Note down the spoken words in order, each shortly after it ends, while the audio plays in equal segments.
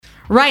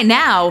Right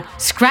now,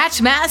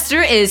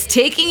 Scratchmaster is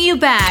taking you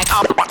back.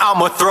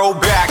 I'm a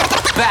throwback.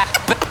 Back.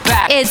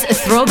 It's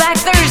Throwback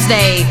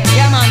Thursday.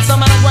 Yeah, man,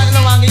 some man are going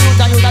along the youth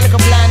and youth a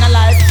little blind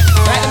alive.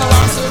 Right in the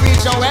wrong to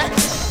reach your way.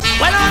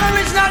 Well, all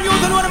original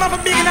youth and one of them have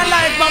a big in a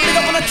life, man. Big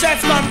up on the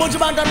chest, man. Put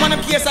your band on the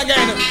case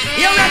again.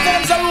 Here we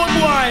comes a road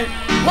boy.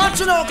 Want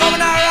you know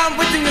coming around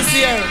with things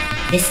here.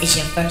 This is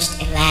your first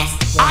and last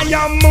word. I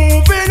am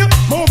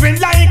moving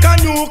like a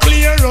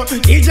nuclear.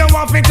 DJ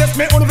want me test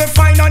me on the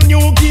find a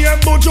new gear.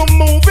 But you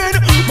moving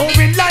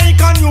like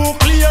a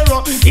nuclear.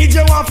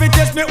 DJ want me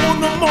test me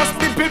on the must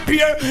be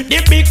prepared.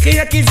 The big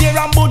cake is here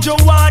and but you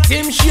want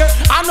him share.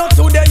 I know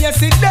today,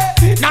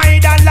 yesterday,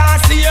 neither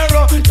last year.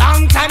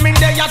 Long time in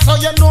there, so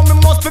you know me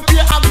must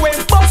prepare. I'm going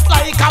bust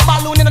like a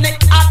balloon in the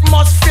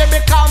atmosphere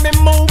because me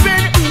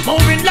moving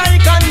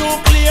like a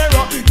nuclear.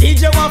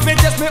 DJ want me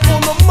test me on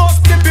the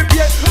must be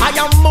prepared. I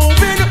am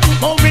moving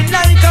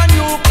like a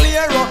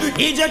nuclear.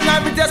 DJ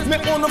drive me test me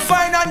on the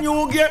find a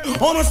new gear.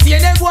 On the stay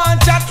they go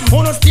and chat,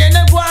 on the stay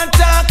they go and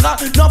talk.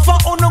 Now for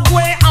on the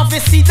way and fi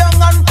sit down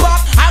and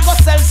pack. I go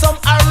sell some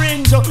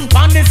orange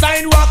on the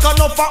sidewalk.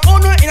 Now for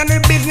on in the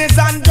business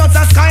and just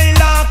a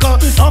skylark.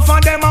 Now for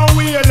them a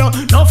wheel,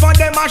 now for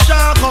them a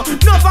shark.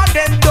 Now for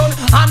them done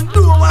and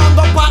do and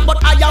go back.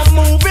 But I am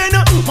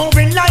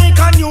moving like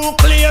a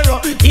nuclear.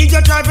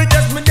 DJ drive me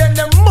test me then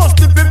they must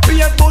be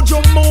prepared. But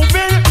you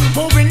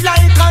moving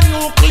like a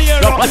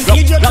nuclear.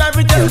 DJ drive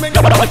me test me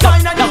then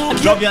find a new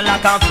gear. Love you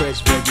like a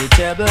fresh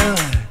vegetable.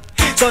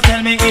 So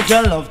tell me if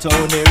you love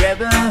Tony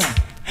Rebel.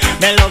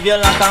 Me love you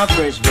like a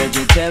fresh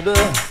vegetable.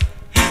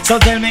 So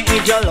tell me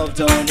if you love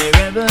Tony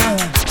Rebel.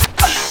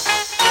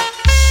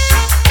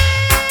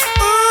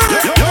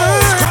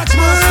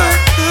 Scratchmaster.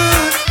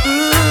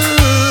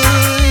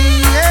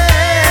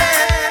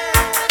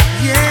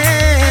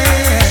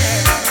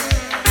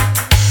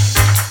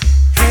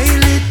 Hey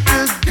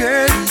little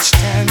girl, each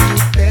time you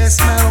pass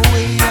my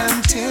way,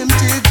 I'm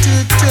tempted to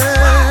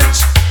touch.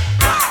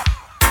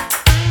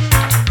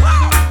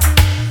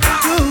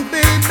 Oh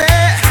baby,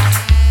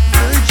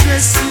 the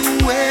dress you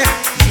wear,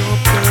 your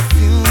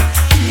perfume,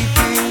 keep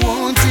me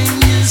wanting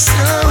you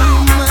so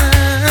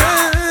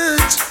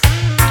much.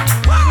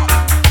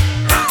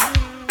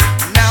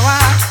 Now I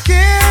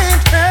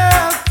can't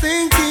help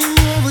thinking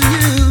of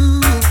you,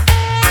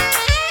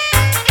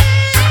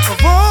 of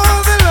all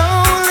the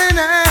lonely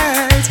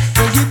nights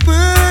that you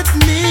put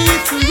me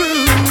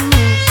through.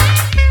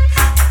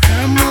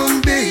 Come on,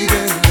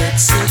 baby,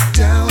 let's sit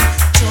down,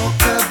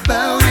 talk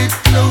about it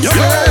closer.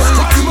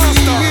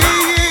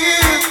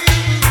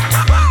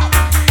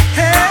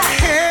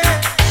 Hey.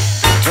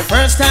 The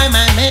first time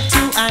I met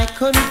you, I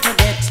couldn't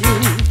forget you.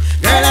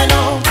 Girl, I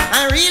know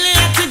I really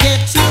had to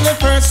get you. The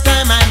first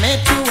time I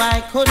met you,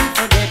 I couldn't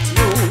forget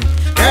you.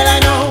 Girl, I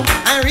know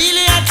I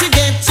really had to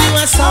get you.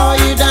 I saw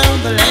you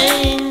down the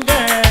lane,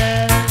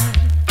 girl.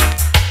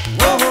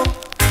 Whoa,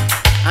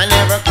 I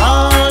never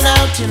called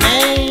out your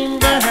name,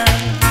 girl.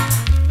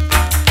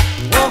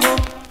 Whoa,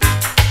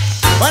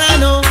 but I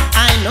know,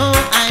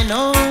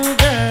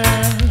 girl.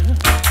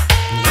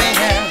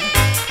 Well,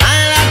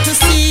 I'd like to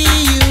see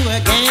you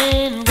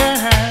again, girl.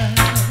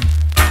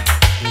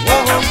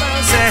 Whoa,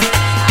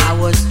 I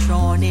was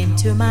drawn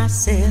into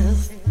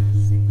myself,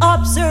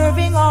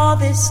 observing all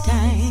this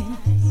time.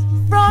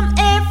 From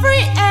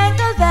every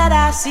angle that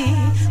I see,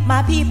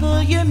 my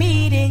people, you're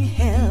meeting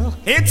hell.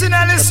 it's an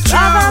Alice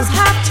Lovers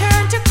have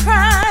turned to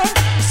crime,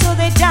 so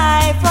they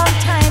die from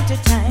time to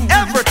time.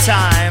 every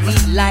time.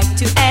 We'd like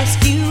to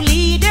ask you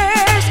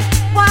leaders,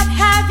 what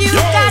have you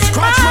got in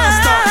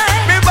Scratchmaster.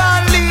 mind? Me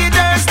born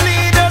leaders,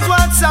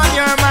 what's on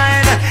your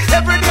mind?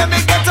 Every day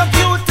me get a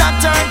few that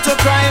turn to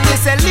crime. Me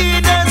say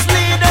leaders,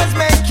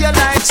 make your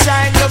light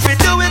shine. If we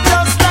do it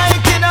just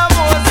like in a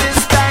Moses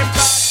time.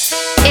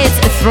 It's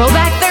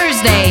Throwback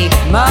Thursday.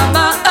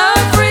 Mama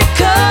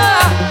Africa,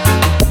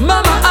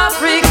 Mama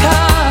Africa,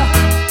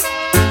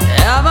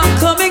 am I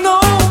coming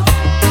home?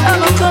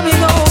 Am I coming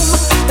home?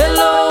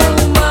 Hello,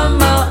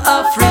 Mama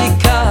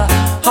Africa,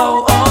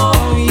 how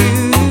are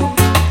you?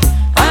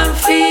 I'm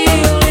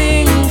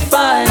feeling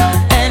fine,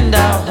 and I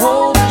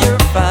hope you're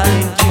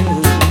fine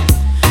too.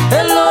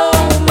 Hello,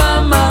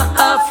 Mama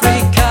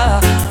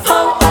Africa,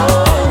 how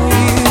are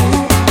you?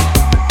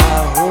 I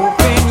hope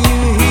when you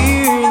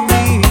hear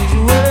these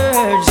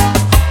words,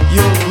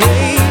 you'll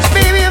raise.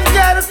 Baby, I've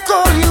gotta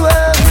call you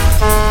up.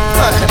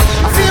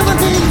 I feel the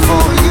need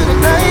for you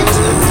tonight.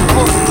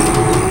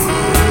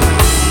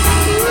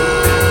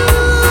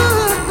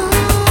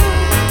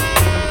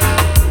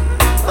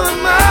 Oh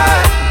my,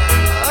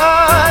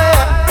 oh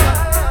yeah.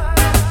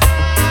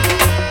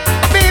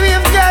 Baby,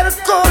 I've gotta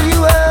call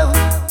you up.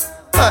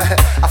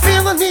 I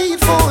feel the need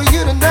for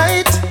you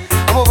tonight.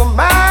 I'm over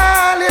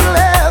my little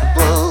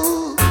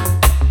apple.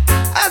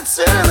 I'd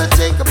certainly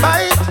take a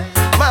bite.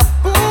 My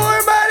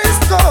poor body's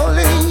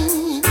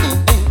calling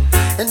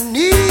and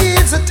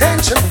needs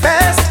attention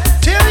fast.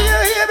 Till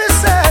you're here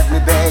beside me,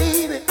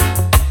 baby.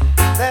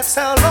 That's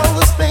how long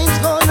this pain's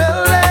gonna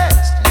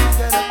last. You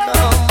gotta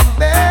come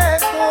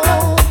back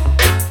home.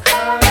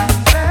 Come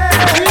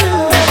back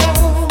home.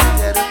 You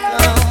gotta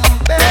come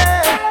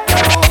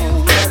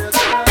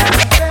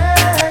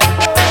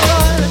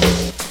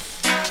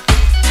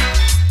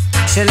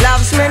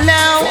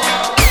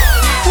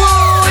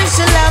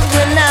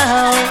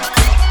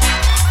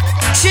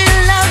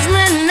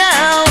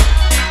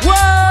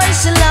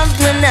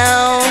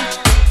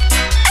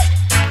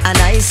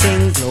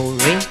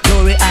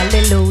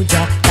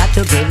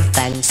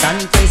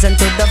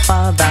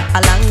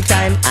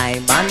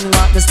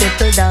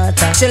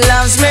she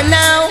loves me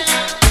now.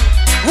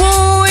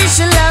 Ooh,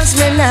 she loves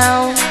me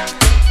now.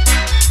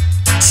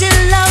 She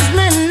loves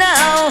me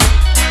now.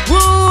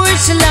 Ooh,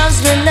 she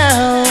loves me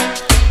now.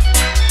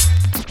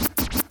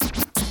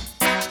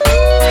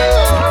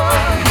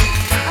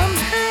 I'm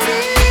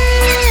hurting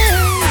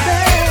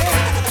bad.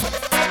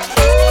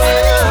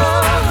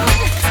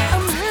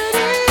 I'm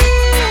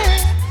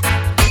hurting.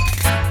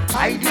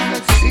 I did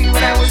not see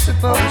what I was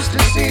supposed to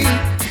see.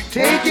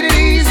 Taking it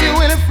easy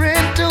when a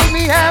friend told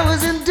me I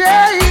was in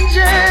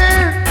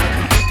danger.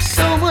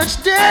 So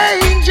much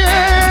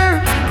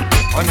danger.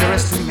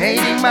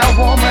 Underestimating my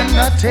woman,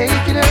 not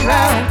taking her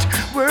out.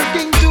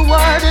 Working too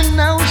hard and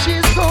now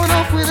she's gone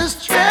off with a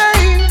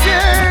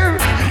stranger.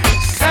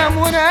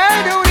 Someone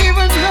I don't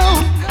even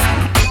know.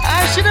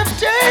 I should have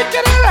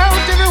taken her out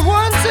every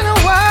once in a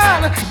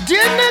while.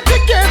 Dinner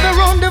together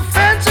on the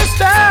fancy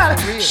style.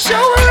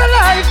 Show her a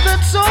life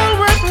that's all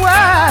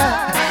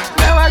worthwhile.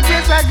 Now I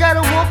guess I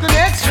gotta walk an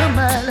extra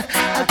mile.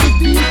 I could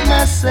beat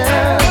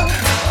myself.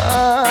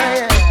 Oh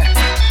yeah.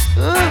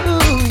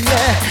 Ooh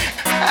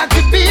yeah. I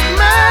could beat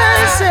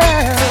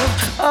myself.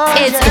 Oh,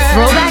 It's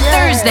Throwback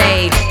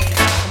Thursday.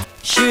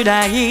 Should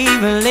I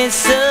even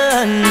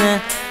listen?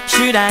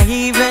 Should I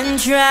even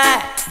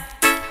try?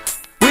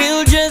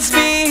 We'll just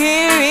be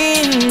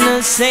hearing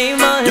the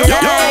same old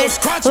lies.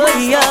 Oh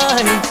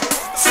yeah.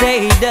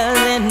 Say it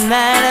doesn't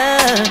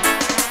matter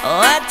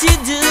what you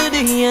do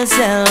to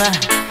yourself,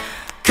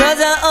 'cause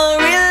our whole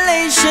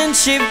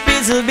relationship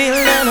is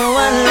built on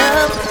one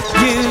love.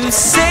 You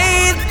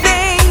say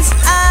things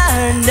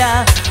aren't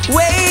the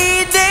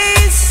way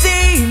they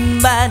seem,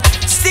 but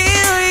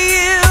still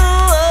you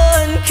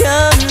won't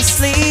come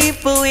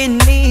sleep with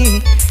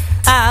me.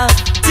 How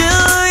do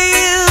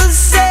you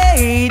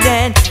say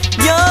that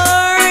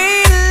you're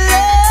in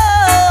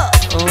love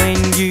when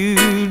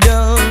you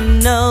don't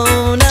know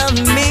the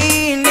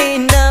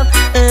meaning of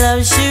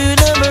love? Should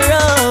have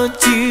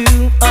brought you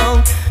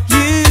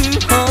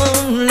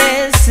home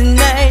last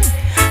night.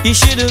 You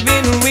should have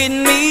been with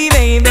me,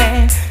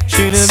 baby.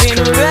 Should have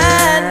been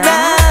right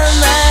by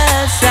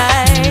my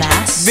side.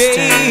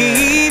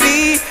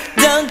 Baby,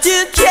 don't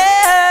you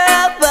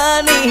care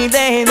about me,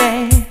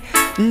 baby?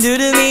 Do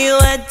to me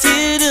what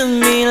you do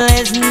me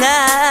last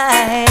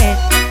night.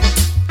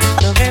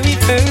 The very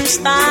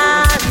first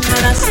time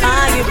when I saw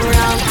your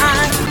brown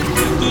eyes,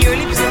 your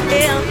lips were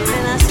pale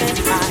and I said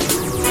hi.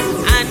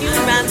 I knew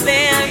right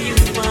there you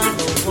were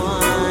the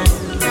one.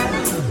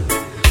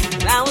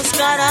 I was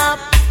caught up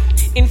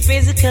in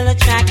physical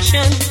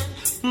attraction,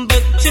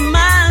 but to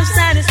my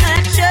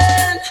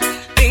satisfaction,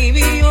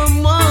 baby, you're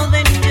more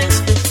than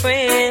just a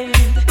friend.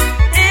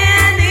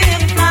 And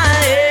if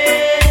I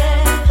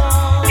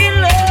am in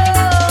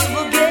love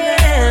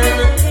again,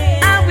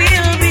 I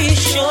will be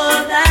sure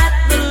that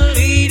the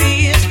lady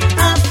is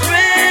a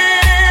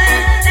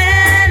friend.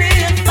 And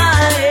if I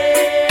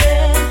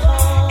am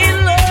in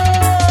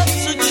love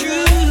so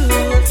true,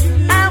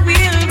 I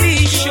will be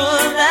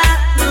sure that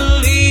the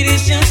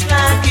lady's just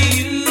like you.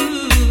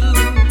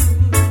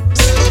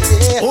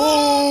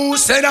 Oh,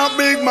 say that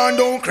big man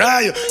don't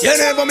cry. You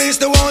never miss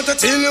the water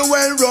till you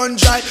well run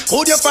dry.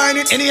 Could you find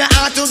it in your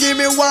heart to give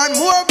me one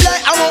more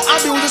blight? I won't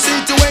abuse the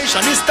situation.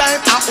 This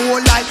time I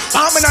won't lie.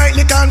 On my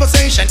nightly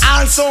conversation,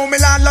 also me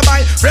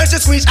lullaby. Fresh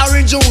squeeze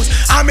orange juice,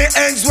 and me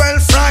eggs well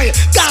fried.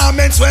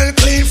 Garments well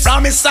clean,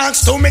 from me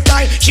socks to me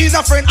tie. She's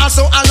a friend,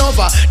 also a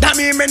lover. That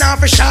mean me not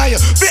for shy.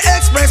 Fi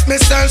express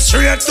myself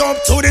straight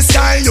up to the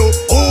sky. You,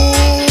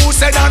 oh,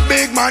 say that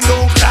big man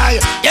don't cry.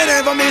 You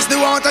never miss the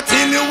water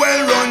till you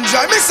well run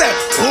dry. Me say,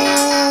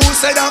 oh,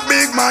 say that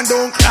big man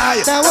don't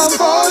cry. Now I'm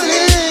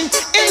falling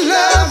in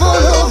love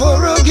all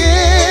over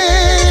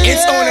again.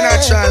 It's only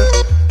natural.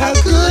 How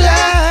could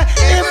I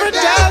ever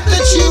doubt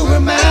that you were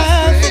my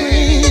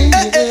friend?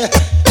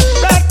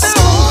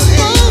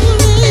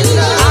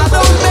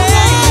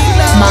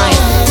 My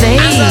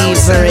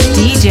favorite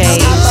DJ,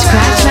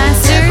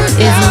 Scratchmaster,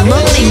 is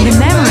loading the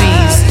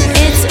memories.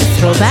 It's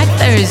Throwback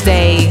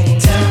Thursday.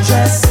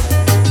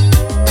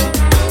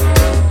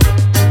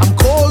 I'm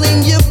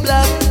calling you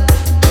bluff.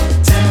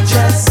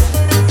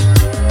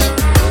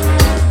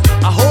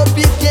 I hope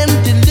you can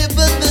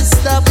deliver the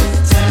stuff.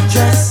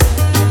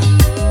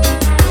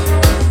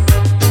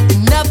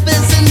 Enough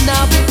is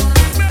enough.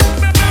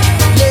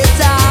 Let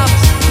up,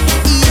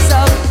 ease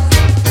up.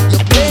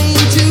 You're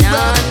playing too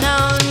rough.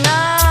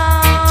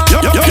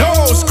 Yo,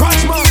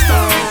 Scratch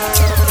Master.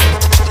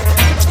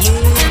 You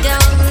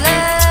don't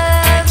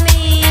love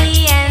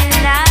me,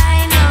 and I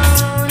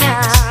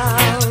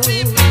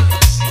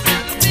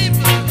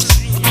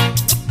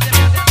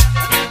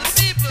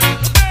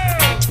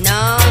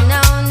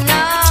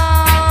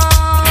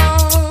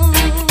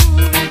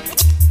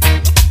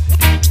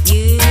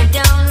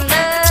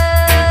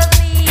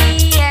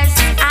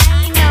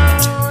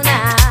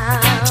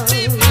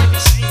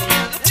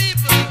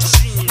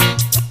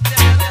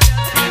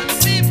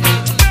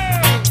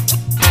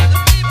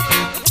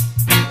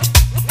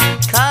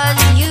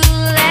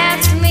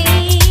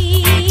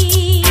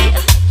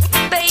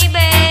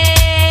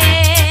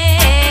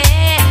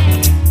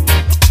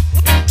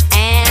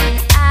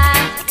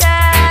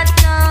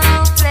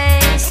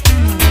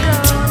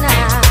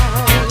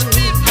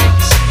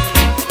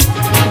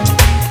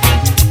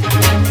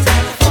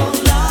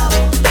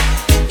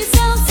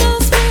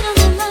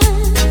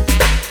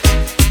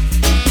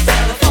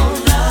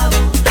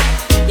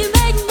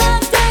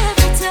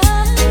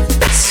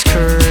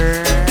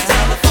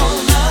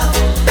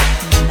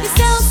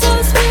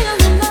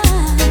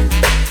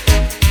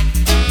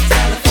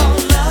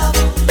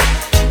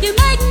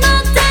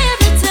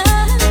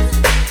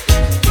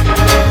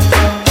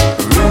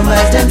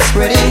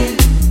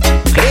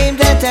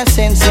get a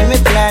sense in me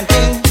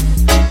planting.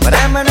 But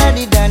I'm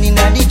already done in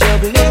the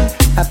juggling.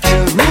 I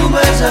feel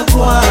rumors of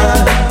war.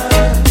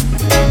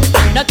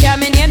 No care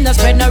me name, no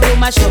spread no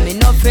rumor, show me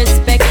no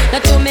respect. No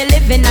to me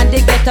living and the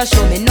ghetto,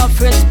 show me no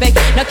respect.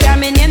 No care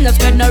me name, no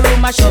spread no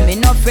rumor, show me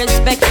no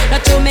respect. No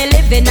to me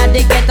living and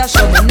the ghetto,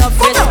 show me no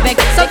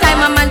respect.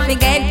 Sometimes a man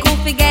forget,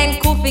 cool again,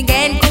 cool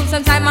again, cool.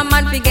 Sometimes a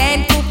man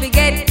forget, cool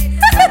again.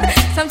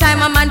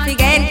 Sometimes a man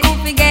forget,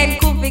 cool again,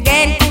 cool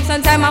again, cool.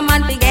 Sometimes a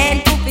man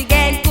forget, cool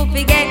again, cool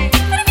again.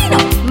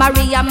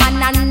 Maria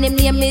man and him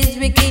name is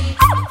Ricky.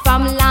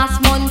 From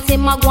last month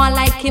him a go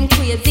like him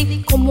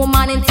crazy. Come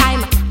woman in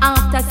time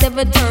after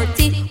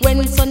 7:30 when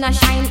the sun a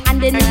shine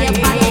and the name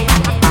fire.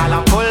 I'll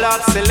a pull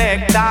out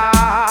selector,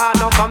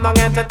 no come down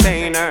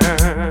entertainer.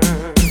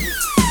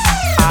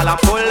 I'll a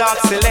pull out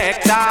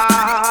selector,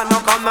 no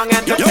come down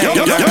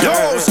entertainer.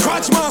 Yo,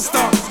 Scratch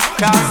Master.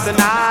 Cause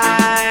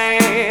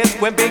tonight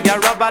we big a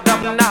rubber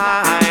dub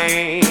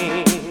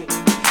night.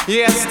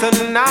 Yes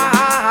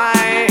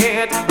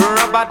tonight,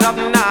 rubber dub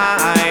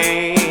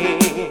night.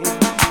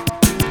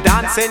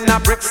 Dancing a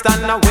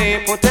Brixton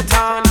away, put it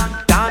on.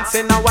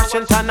 Dancing a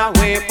Washington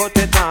away, put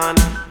it on.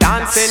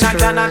 Dancing a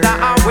Canada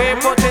away,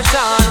 put it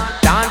on.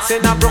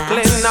 Dancing a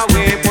Brooklyn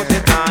away, put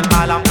it on.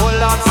 All a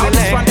pull up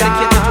selector,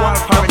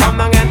 no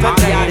come and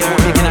entertain.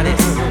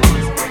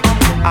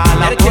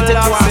 All a pull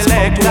up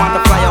selector,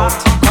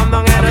 come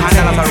and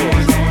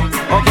entertain.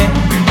 Okay.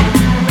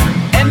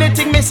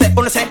 Anything me say,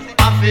 wanna say,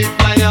 I feel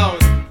fly out.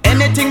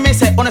 anything me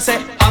say, wanna say,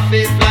 I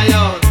feel fly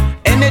out.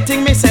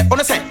 anything me say,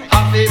 wanna say,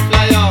 I feel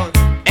fly out.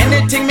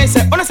 anything me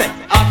say, wanna say.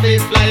 I feel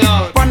fly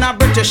out. Wanna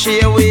British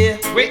Airways,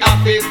 We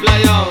I feel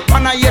fly out.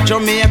 wanna hear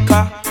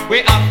Jamaica,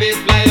 We I feel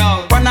fly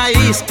out. wanna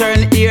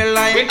Eastern We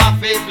Airline, I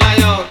feel fly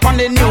out.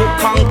 wanna New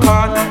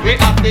Concorde. We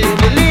I feel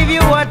Believe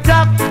you were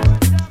tough,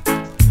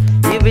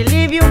 you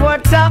believe you were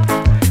tough,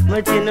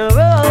 but you know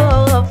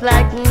rough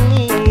like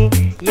me,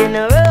 you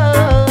know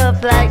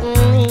rough like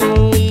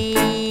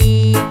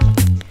me.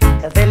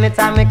 Cause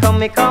anytime me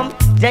come,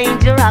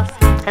 dangerous,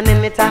 and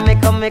anytime me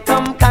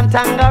come,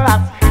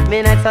 cantankerous.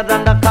 Me nights are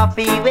done the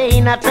coffee, we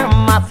in a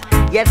thermos.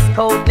 Yes,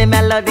 coat the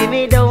melody,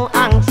 me don't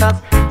anxious,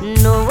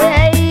 no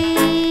way.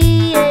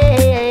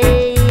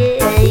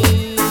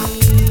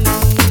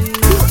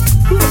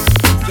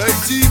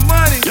 JT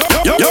Money.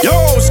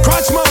 Yo,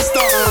 Scratch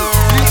Master.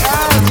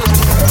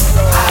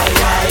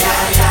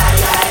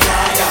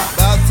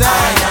 About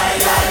time.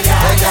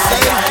 Like I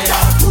say.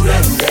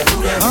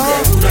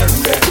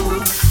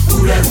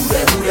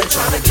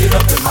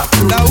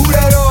 Now who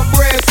that old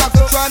bread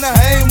sucker tryna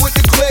hang with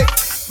the click?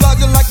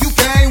 Flogging like you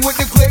came with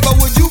the click. Or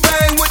would you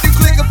bang with the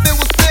click if it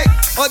was thick?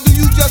 Or do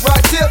you just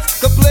write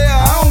tips? The player,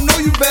 I don't know,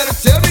 you better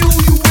tell me who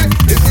you with.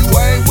 If you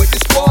ain't with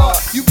the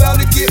squad, you bound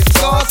to get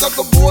scarred.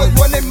 Sucker boys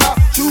run their mouth,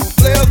 true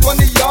players run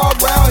the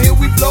yard. Round here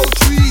we blow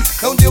trees,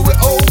 don't deal with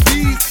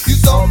OBs. You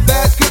saw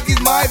fast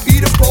cookies, might be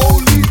the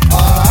police.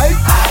 Alright?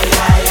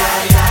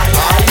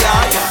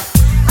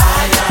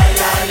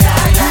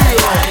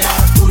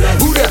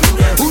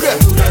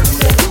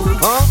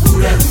 Huh?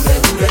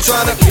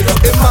 Tryna get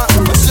up in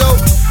my show.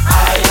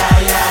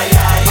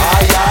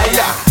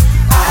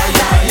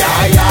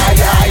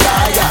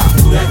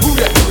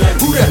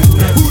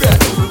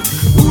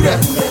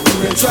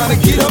 Tryna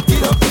get up.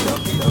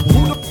 Who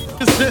the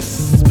f is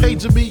this?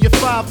 Paging me at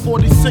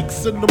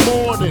 5:46 in the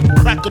morning.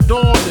 Crack of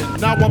dawning,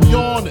 now I'm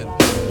yawning.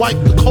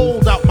 Wipe the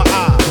cold out my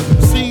eye.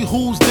 See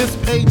who's this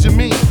paging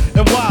me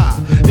and why.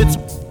 It's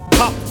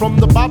Pop from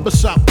the barber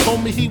shop.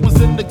 Told me he was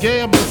in the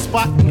gambling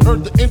spot and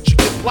heard the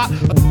intricate plot.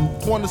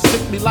 Wanna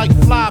stick me like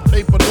fly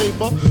paper,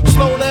 neighbor.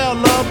 Slow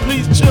down, love,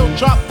 please chill,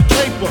 drop the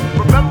caper.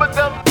 Remember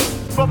them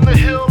from the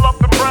hill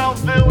up in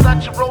Brownsville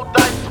that you rolled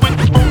dice with?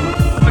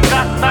 I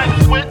got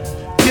nice with.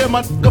 Yeah,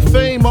 my nigga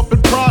fame up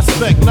in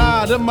Prospect.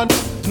 Nah, them my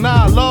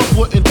nah, love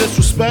wouldn't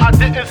disrespect. I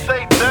didn't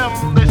say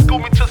them, they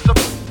schooled me to some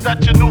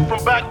that you knew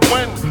from back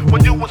when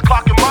you was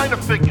clocking minor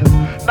figures.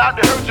 Now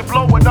they heard you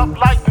blowing up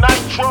like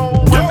nitro.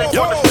 And they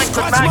wanna stick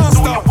the knife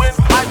through your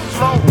windpipe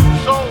slow.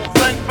 So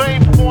thank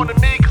fame for warning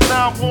me, cause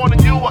now I'm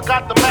warning you. I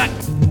got the Mac,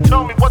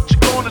 tell me what you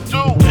gonna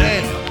do.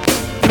 Damn,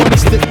 you wanna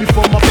stick me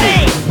for my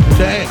pain?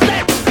 Damn,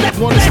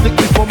 you wanna stick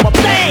me for my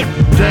pain?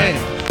 Damn,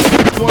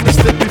 you wanna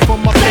stick me for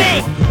my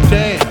pain?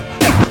 Damn,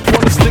 you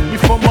wanna stick me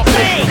for my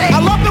pain? I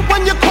love it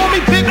when you call me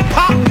Big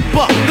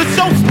Papa, the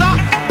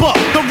showstopper,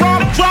 the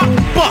rhyme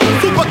dropper,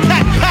 super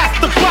cat past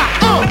the clock.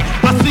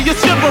 I see you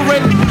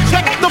shivering.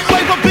 Check the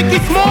flavor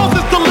Biggie Smalls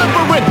is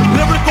delivering.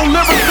 Lyrical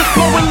lyrics is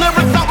flowing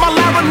lyrics out my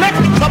larynx.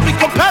 Chubby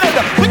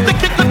competitor, quick to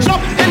kick the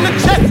jump in the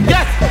chest.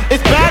 Yes,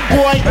 it's bad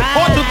boy,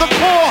 on to the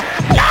core.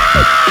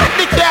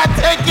 They can't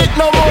take it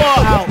no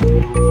more.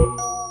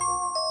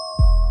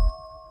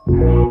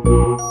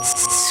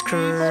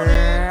 Scratch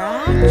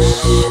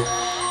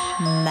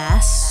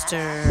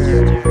Master.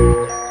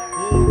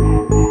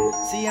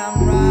 See, I'm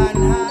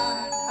riding high.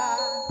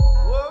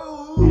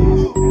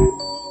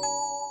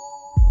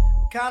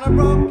 Kinda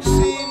broke this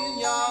evening,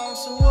 y'all.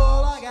 So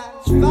all I got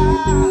is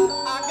five.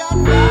 I got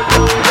five.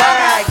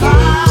 I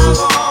got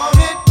five on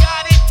it.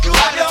 Got it.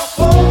 Grab your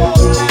phone,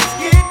 let's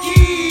get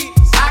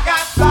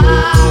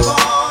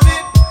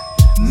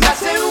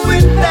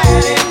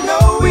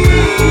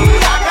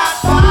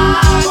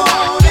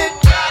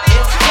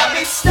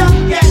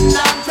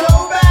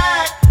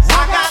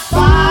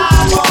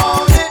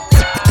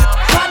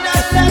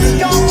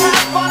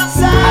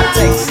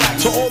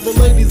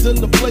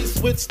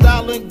with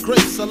style and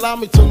grace. Allow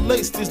me to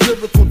lace these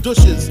lyrical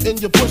douches in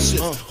your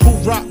bushes. Who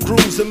rock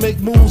grooves and make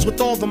moves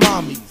with all the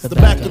mommies. The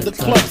back of the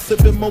club,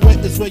 sipping Moet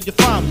is where you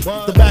find me.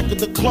 The back of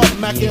the club,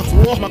 macking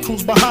all my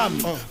crew's behind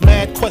me.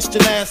 Mad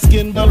question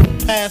asking,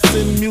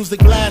 passing, music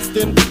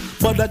blasting.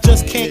 But I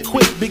just can't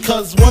quit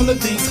because one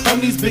of these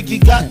honeys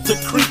Biggie got to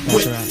creep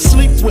with,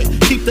 sleep with,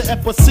 keep the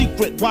ep a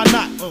secret. Why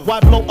not? Why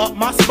blow up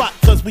my spot?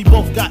 Cause we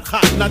both got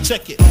hot. Now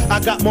check it. I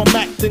got more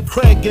Mac than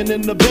Craig and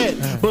in the bed.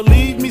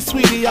 Believe me,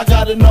 sweetie, I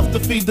got enough to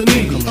feed the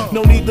needy.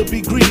 No need to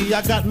be greedy.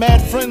 I got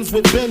mad friends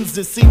with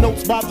Benzes. See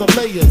notes by the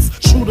layers.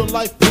 True to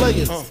life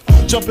players.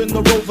 Jump in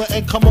the Rover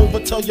and come over.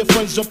 Tell your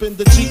friends jump in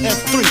the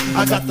GS3.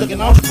 I got the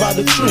out by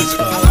the tree.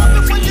 I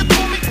love it when you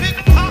call me Big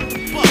Papa.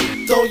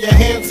 Throw your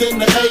hands in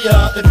the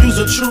air if you's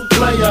a true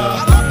player.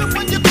 I love it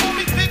when you call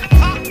me Big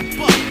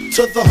Papa.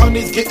 To the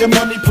honeys getting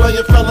money,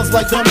 playing fellas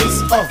like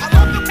dummies. I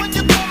love it when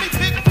you call me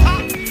Big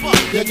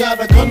Papa. You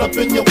got a gun up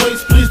in your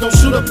waist, please don't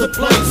shoot up the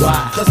place.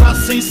 Cause I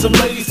see some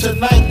ladies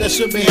tonight that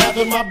should be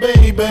having my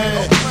baby.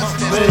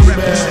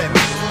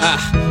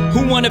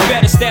 Who wanna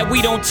bet us that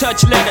we don't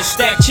touch letters,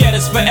 stack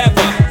cheddars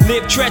forever,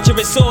 live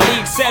treacherous, all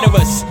the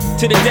etceteras.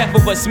 To the death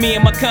of us, me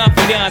and my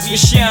confidants, we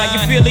shine. You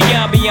feel the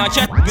ambiance,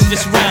 I do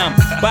this rhyme.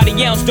 By the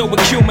ounce though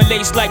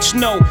accumulates like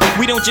snow.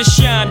 We don't just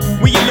shine,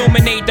 we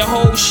illuminate the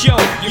whole show.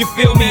 You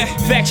feel me?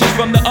 Factions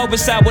from the other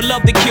side would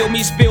love to kill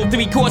me. Spill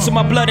 3/4 of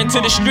my blood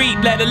into the street,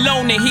 let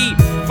alone the heat.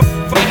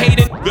 They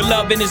hated the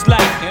love in his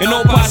life in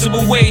all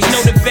possible ways.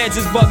 Know the feds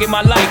is bugging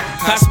my life.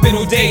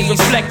 Hospital days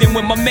reflecting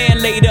when my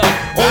man laid up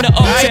on the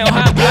uptown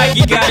hot block.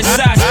 He got his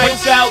side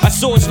springs out. I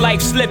saw his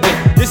life slipping.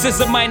 This is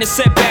a minor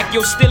setback.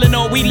 Yo, still in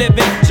all we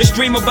living. Just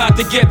dream about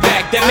to get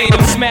back. That made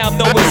him smile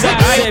though his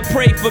eyes said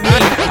pray for me.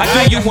 I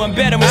do you one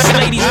better as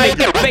ladies make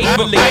it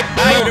faithfully.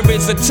 Murder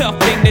is a tough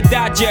thing to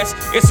digest.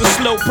 It's a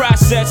slow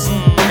process.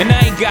 And I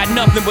ain't got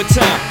nothing but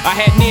time. I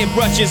had near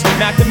brushes,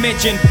 not to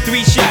mention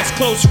 3 shots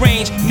close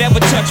range. Never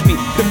touch me.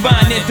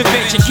 Divine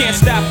intervention, can't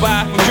stop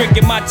by. I'm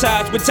drinking my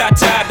ties with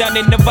Tata down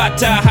in Nevada.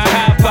 Ha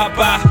ha,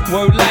 papa.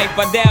 Word life,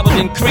 I dabbled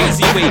in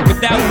crazy way.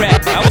 Without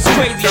rap, I was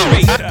crazy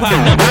straight.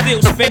 Partner, I'm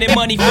still spending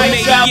money from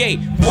 88.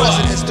 What?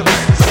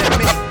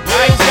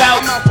 Lights out.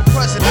 I'm out for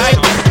president. I'm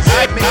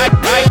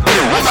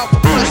out for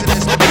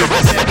president.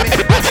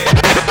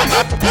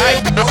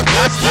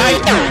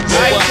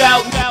 Lights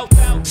out.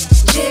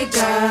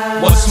 Jigga.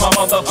 What's my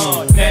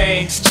motherfucking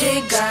name?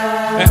 Jigga.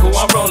 And who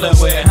I'm rolling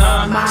with,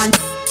 huh?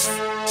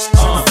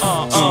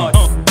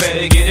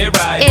 Better get it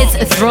right.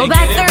 It's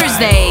Throwback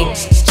Thursday.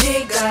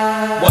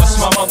 Jigga. What's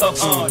my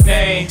motherfucking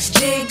name?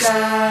 Jigga.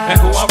 And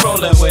who I'm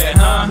rolling with,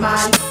 huh?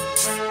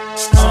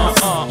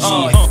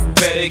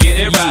 Better get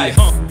it right.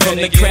 From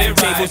the crap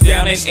tables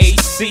down in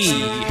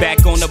AC,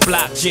 back on the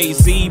block,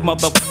 Jay-Z,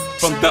 mother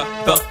from the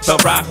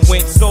rock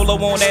went solo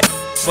on that,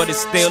 but it's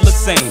still the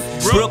same.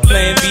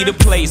 Brooklyn be the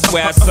place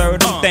where I serve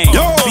them things.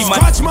 See my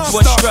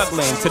was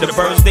struggling till the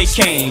birds they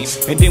came,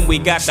 and then we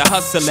got the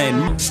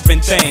hustling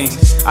and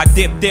things. I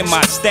dipped in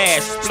my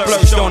stash,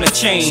 splurged on a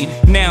chain.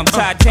 Now I'm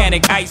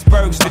Titanic,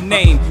 icebergs the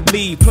name.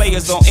 Lead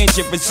players on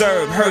injured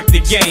reserve, hurt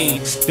the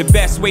game. The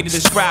best way to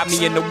describe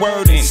me in the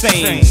word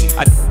insane.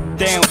 I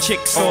down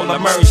chicks all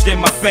emerged in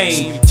my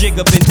fame. Jig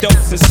up in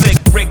dopes and slick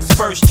bricks,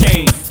 first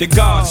chain. The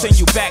gods send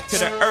you back to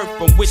the earth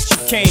from which you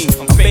came.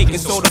 I'm baking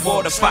soda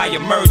water, fire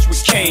merged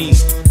with cane.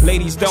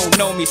 Ladies don't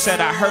know me,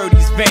 said I heard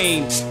he's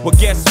vain. Well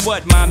guess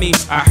what, mommy?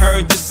 I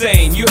heard the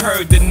same. You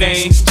heard the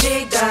name.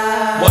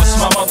 Jigga. What's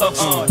my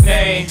motherfucking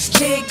name?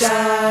 Jigga.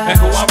 And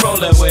who I'm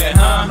rolling with,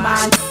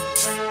 huh?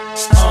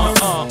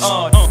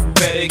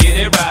 Better get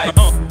it right.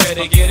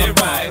 Better get it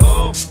right.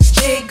 Oh.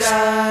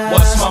 Jigga.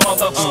 What's my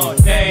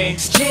motherfucking name?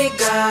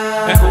 Jigga.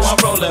 And who I'm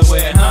rolling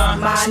with, huh?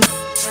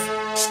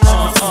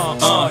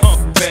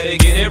 Better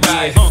get it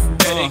right.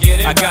 Better get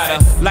it right. I got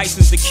a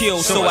license to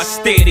kill, so I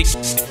steered it.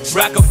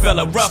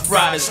 Rockefeller Rough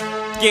Riders,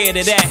 scared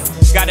of that.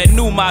 Got a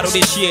new model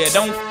this year.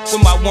 Don't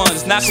with my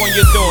ones. Knock on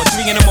your door,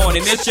 3 in the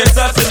morning. It's just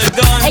us and the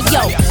guns. Hey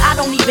yo, I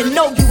don't even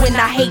know you and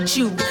I hate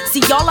you.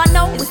 See, all I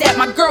know is that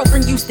my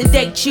girlfriend used to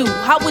date you.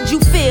 How would you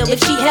feel if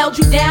she held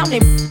you down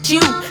and you?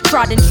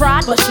 Tried and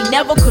tried, but she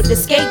never could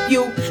escape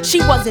you.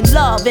 She was in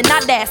love, and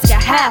I'd ask her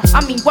how.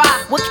 I mean, why?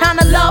 What kind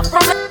of love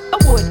from a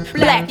would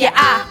black your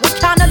eye? What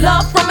kind of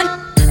love from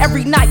a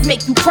every night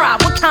make you cry?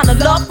 What kind of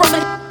love from a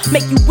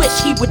make you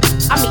wish he would?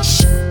 I mean,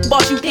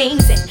 bought you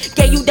things and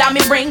gave you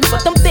diamond rings,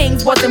 but them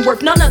things wasn't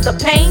worth none of the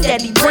pain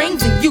that he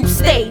brings, and you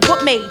stayed.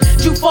 What made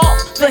you fall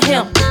for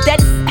him?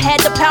 That had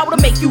the power to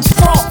make you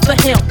crawl for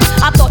him.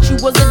 I thought you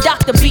was a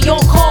doctor, be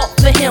on call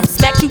for him.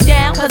 Smacked you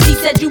down cause he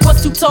said you was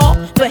too tall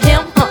for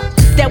him, huh?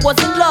 That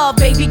wasn't love,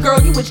 baby girl,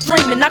 you was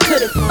dreaming. I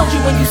could've told you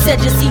when you said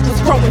your seed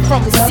was growing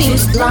from his seed. Love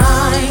is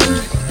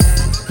blind,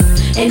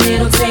 and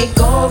it'll take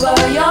over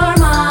your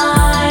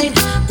mind.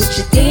 What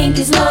you think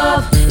is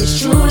love is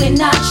truly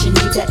not. You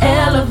need to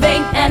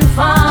elevate and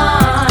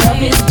find. Love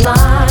is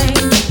blind,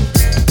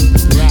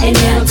 and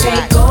it'll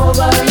take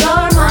over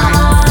your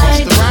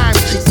mind. What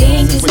you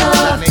think is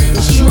love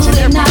is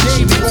truly not.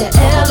 You need to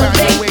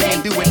elevate and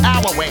do it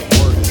our way.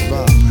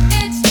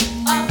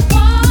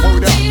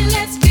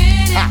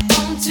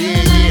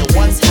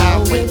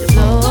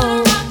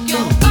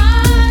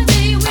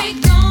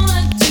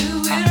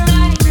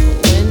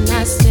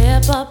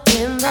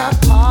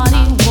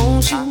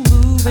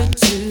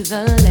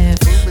 the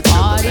left.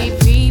 Party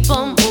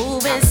people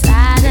moving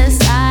side to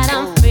side.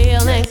 I'm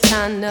feeling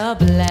kinda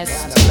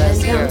blessed.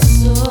 And I'm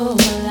so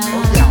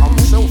alive.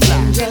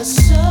 I'm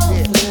just so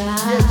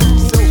fly.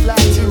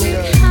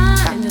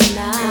 Kinda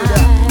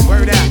nice.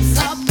 Word up. It's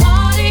a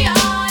party,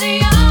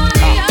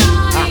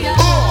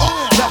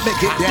 Let me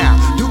get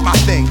down, do my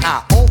thing.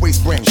 I always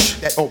bring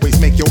that always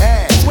make your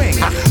ass swing.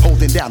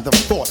 Holding down the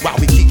fort while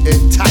we keep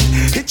it tight.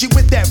 Hit you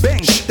with that bang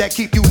that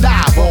keep you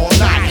live all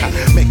night.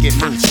 Make it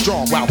move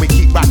strong while we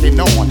keep rocking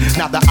on.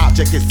 Now the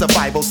object is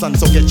survival, son,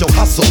 so get your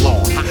hustle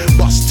on.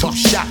 Bust tough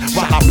shot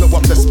while I blow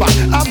up the spot.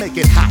 I make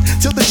it hot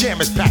till the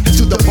jam is packed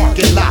to the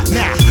parking lot.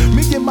 Now,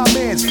 me and my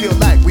mans feel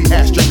like we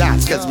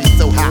astronauts, cause we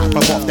so high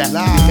from off that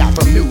line we got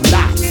from new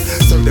lots.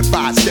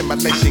 Certified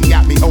stimulation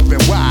got me open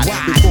wide.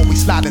 Before we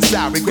slide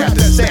inside, we grab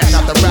the stash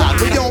out the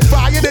ride. We on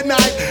fire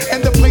tonight,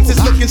 and the place is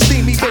looking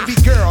steamy. Baby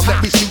girl,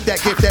 let me shoot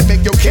that gift that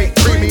make your cake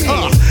creamy.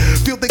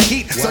 Feel the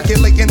heat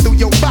circulating through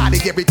your body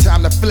every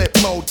time the flip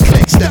mode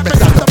clicks. Step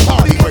inside the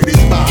party where this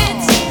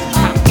vibe.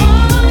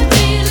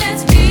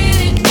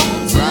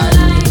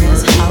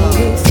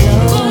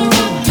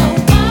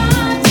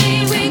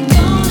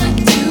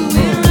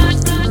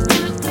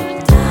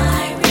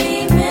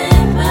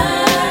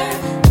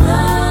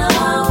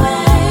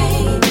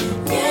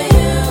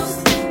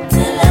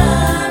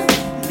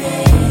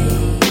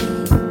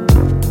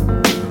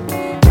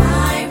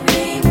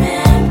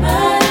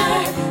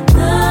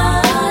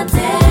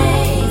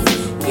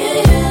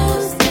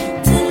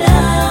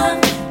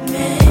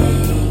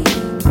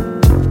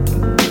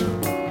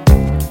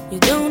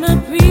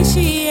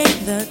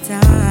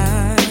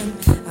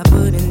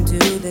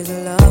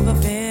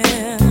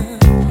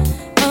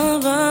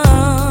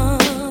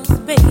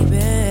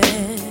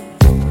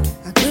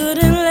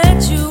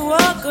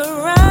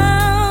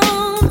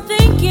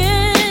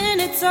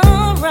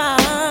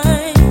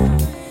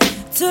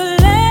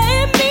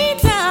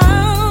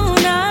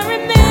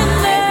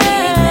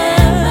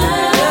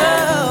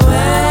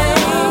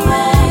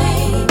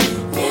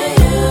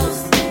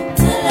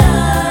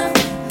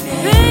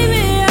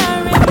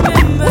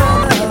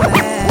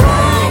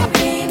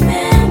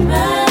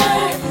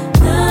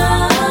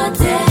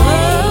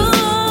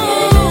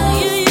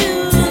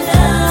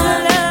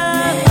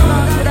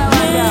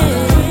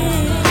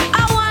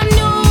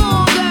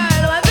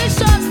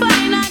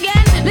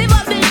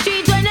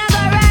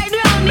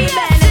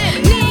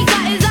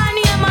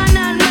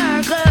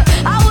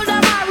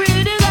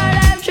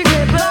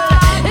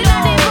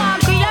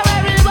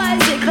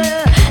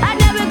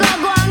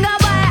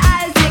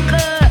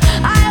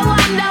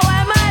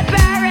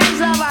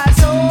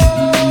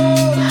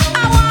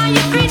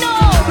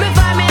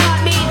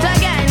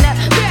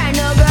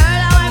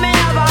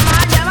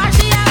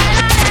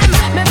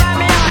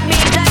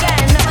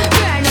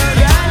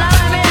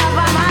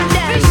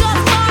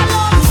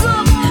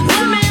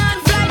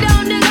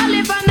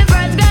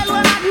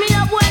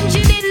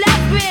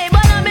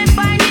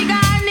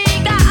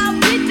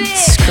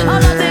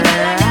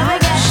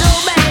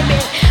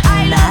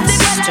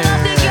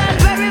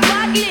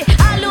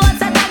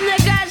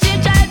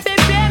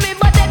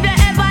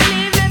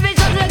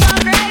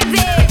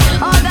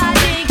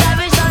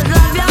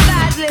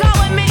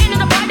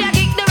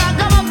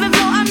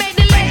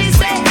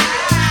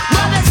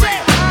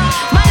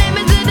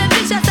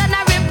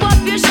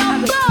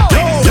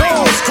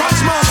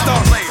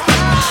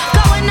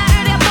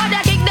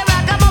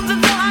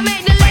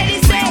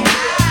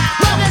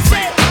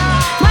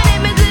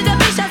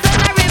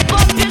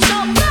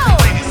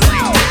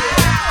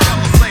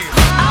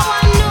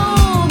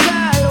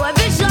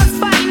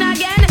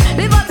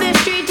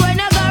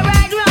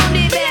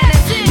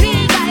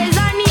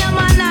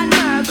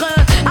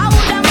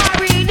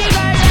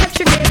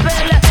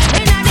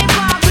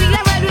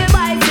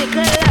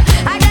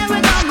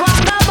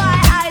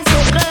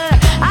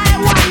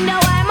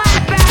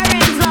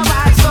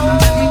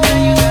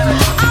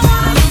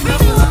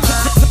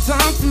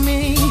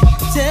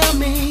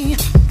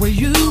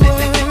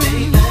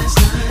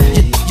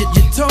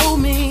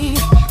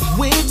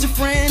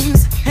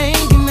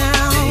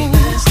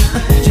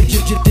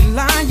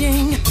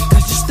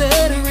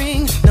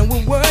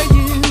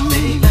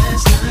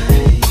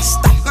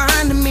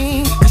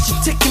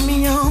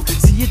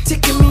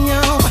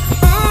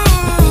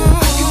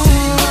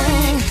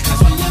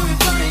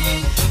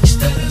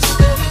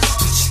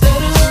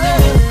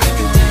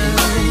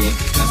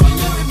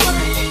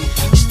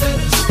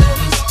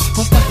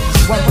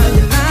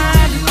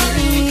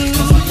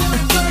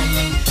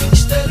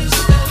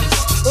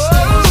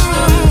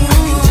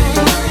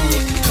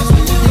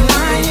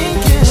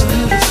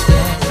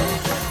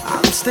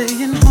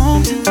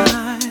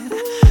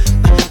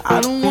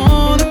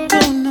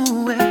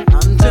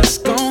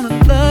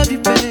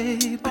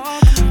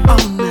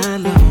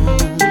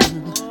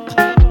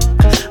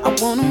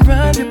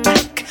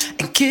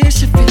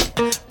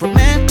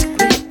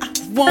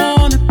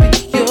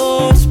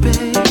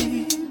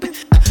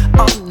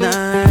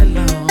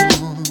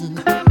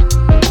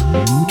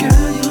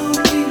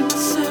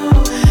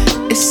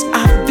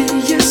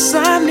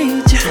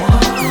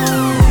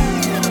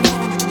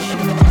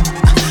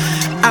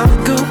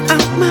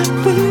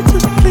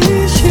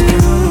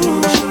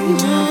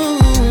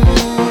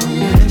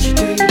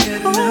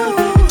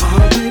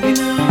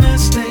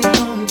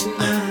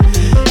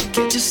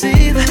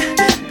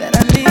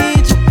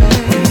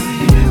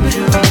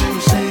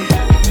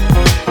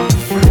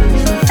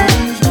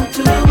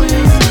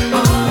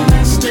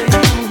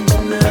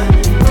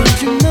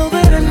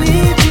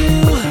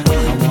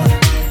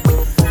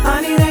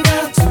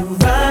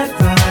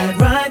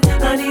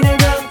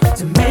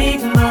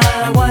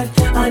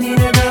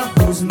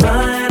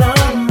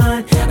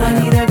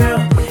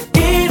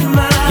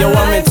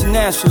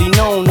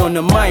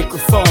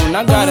 alone.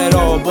 I got it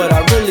all, but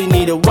I really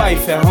need a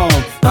wife at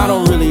home. I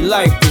don't really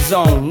like the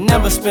zone,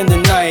 never spend the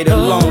night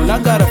alone.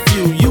 I got a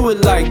few, you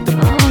would like the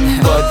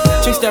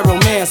but chase that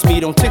romance me,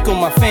 don't tickle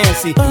my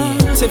fancy.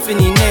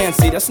 Tiffany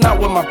Nancy, that's not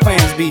what my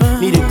plans be.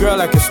 Need a girl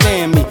that can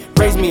stand me,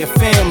 raise me a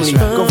family.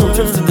 Go from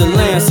trips to the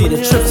land, see the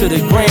trip to the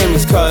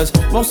Grammys. Cause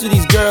most of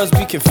these girls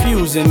be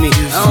confusing me.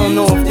 I don't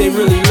know if they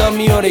really love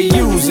me or they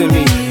using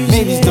me.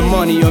 Maybe it's the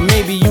money or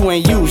maybe you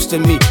ain't used to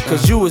me.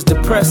 Cause you was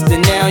depressed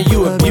and now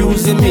you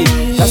abusing me.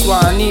 That's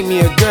why I need me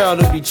a girl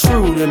to be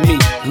true to me.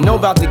 Know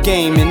about the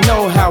game and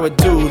know how it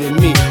do to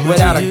me.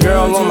 Without a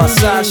girl on my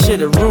side,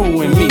 shit'll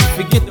ruin me.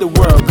 Forget the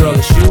world, girl,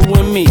 it's you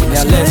and me.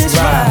 Now let's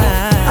ride.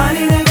 I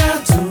need a girl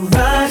to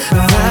ride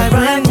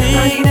with me. I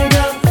need a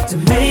girl to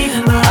make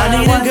my I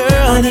need a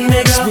girl that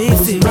makes me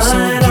feel so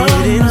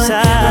good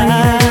inside.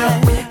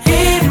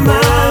 Hit my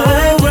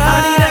way. I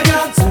need a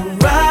girl to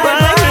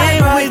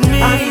ride with me.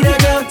 I need a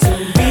girl to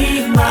be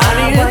my I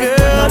need a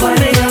girl that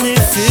makes me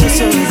feel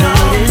so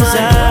good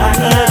inside.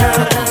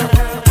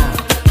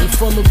 In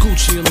front of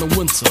Gucci in the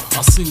winter,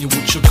 I seen you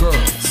with your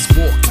girls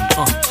walking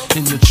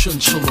in your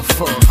chinchilla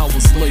fur. I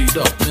was laid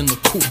up in the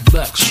coupe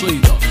back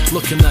shader,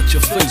 looking at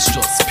your face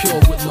just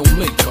pure with no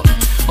makeup.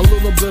 A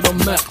little bit of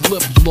MAC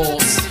lip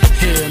gloss,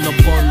 hair in a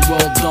bun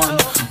well done.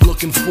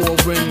 Looking for a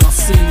ring, I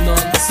seen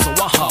none, so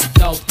I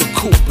hopped out the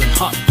coupe and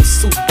hot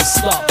pursuit to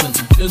stop and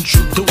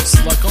introduce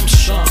like I'm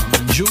shining.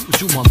 You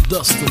my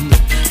destiny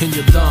in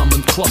your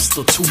diamond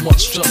cluster. Too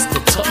much just to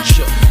touch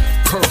you.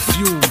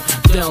 Perfume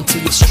down to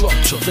your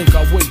structure. Think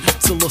I wait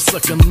till the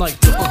second night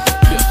to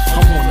yeah,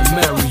 I wanna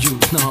marry you.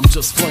 Nah, I'm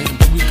just playing.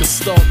 We could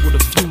start with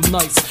a few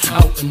nights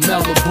out in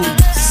Malibu,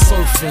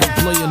 surfing,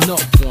 playing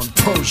up on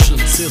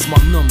Persians. Here's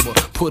my number,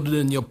 put it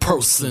in your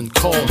purse and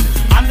call me.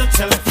 On the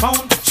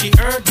telephone, she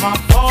heard my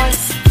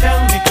voice. Tell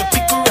me to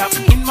pick her up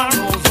in my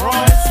Rolls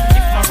Royce.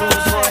 If my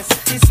Rolls Royce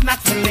is not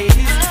for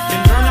ladies,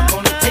 then girl, I'm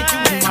gonna take you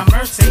in my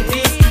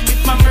Mercedes.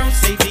 If my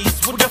Mercedes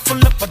would have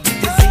full up of the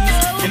disease,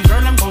 then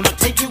girl, I'm gonna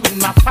take you in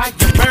my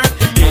Firebird.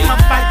 In my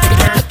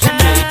Firebird, can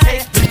I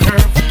take the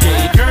curve?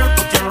 Girl,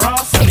 put your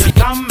ass on the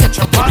gum at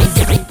your butt.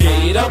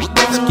 Get up,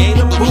 bitch, get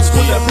up, boots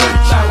full of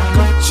bitch out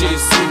Gucci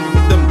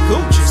suit, them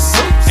Gucci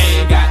suits.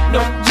 Ain't got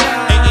no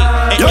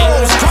job. Yo,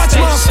 Scratch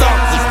Monster.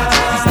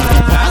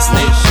 I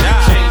stay shy.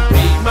 Can't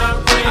pay my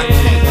rent. I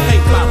can't pay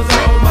my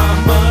rent. My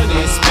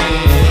money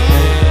spent,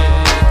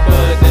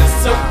 but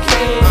that's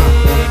okay,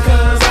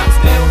 'cause I'm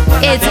still.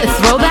 It's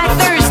Throwback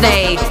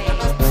Thursday.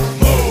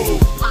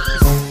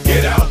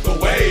 Get out the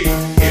way,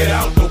 get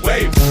out the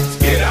way,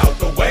 get out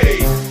the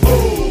way,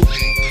 move.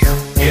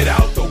 Get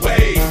out the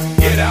way,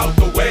 get out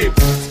the way,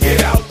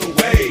 get out the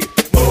way,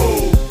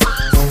 move.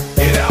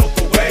 Get out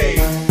the way,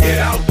 get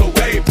out the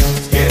way,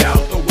 get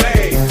out the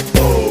way,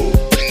 move.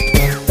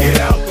 Get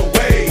out the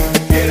way,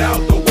 get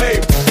out the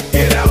way,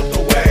 get out the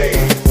way.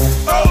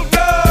 Oh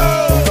no,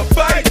 the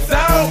fight's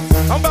out.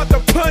 I'm about to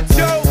punch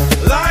your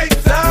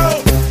lights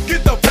out.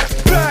 Get the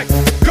back,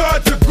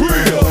 guard your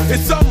grill.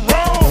 It's something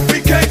wrong, we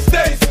can't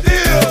stay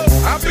still.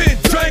 I've been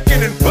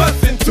drinking and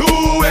busting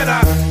too, and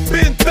I've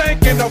been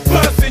thinking of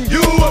busting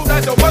you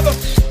upside your mother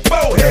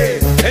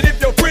forehead. And if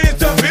your friends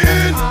jump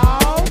in,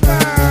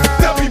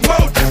 they'll be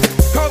more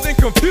causing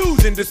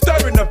confusion,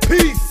 disturbing the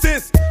peace.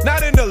 It's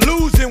not an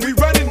illusion, we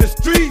running the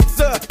streets.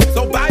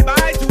 So bye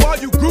bye to all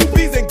you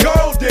groupies and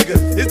gold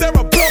diggers. Is there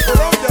a bumper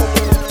on your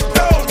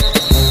road?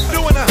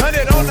 Doing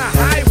 100 on the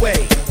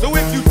highway. So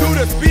if you do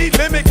the speed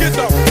limit, get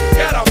the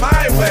out of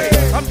my way.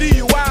 I'm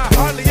DUI,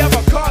 hardly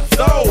ever caught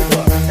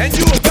sober, and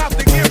you about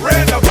to get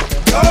ran of.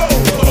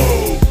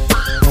 Oh,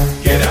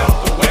 get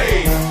out the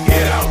way,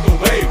 get out the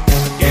way,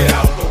 get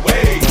out the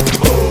way.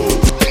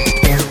 Move.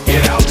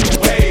 Get out the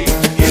way,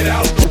 get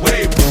out the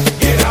way,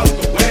 get out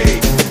the way.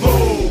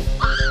 Move.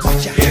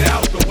 Get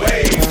out the way,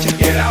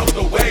 get out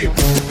the way,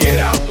 get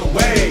out the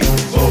way.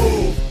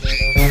 Move.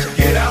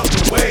 Get out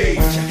the way,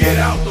 get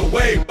out the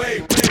way.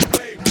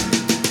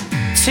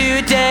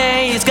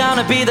 Today is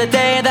gonna be the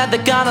day that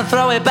they're gonna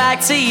throw it back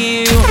to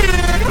you.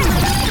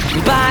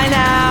 By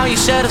now you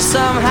should have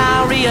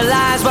somehow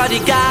realized what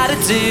you gotta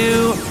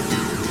do.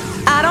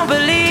 I don't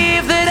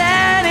believe that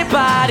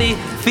anybody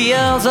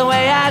feels the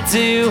way I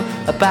do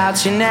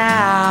about you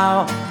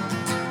now.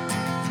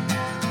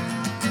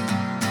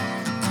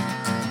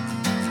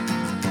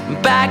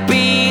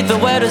 Backbeat, the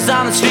word is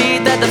on the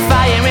street that the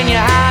fire in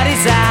your heart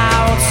is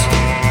out.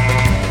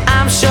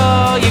 I'm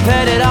sure you've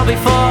heard it all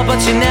before,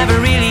 but you never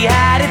really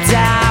had a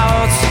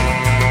doubt.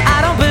 I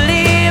don't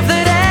believe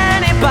that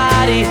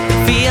anybody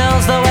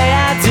feels the way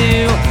I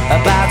do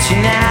about you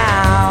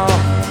now.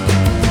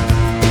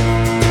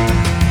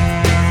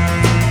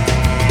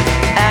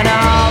 And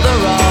all the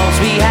roads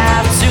we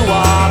have to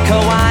walk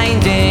are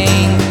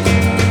winding,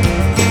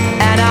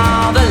 and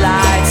all the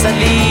lights that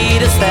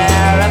lead us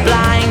there are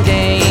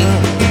blinding.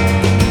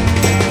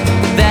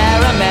 There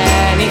are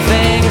many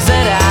things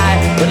that I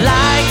would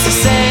like to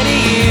say to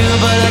you,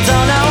 but I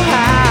don't know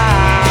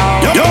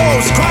how. Yo,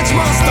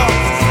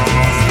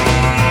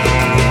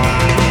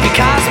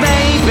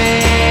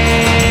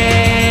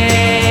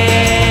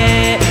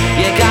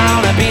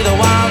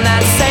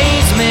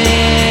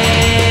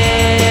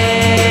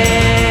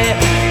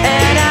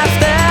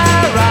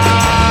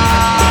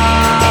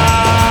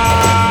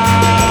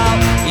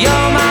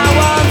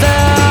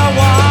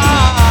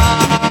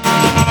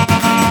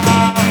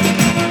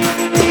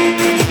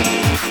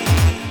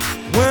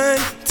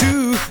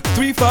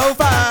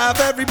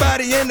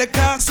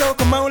 so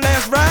come on,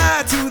 let's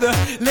ride to the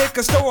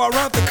liquor store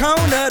around the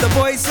corner. The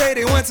boys say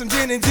they want some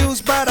gin and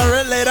juice, but I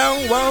really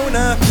don't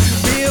wanna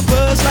be a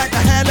buzz like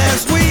I had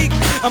last week.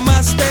 I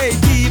must stay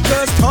deep,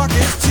 cause talk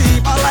is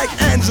cheap. I like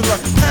Angela,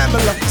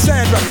 Pamela,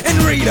 Sandra, and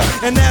Rita.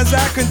 And as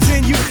I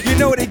continue, you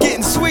know they're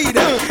getting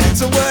sweeter.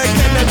 So what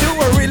can I do?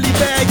 I really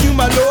bag you,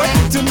 my lord.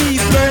 To me,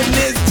 flirting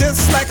is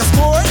just like a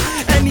sport.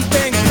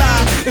 Anything fly,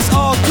 it's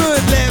all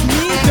good. Let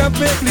me jump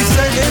in, please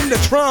sing in the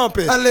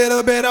trumpet. A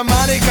little bit of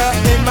Monica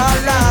in my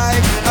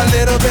life, a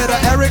little bit of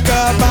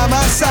Erica by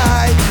my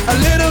side, a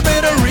little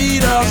bit of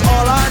Rita's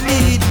all I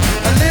need,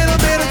 a little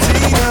bit of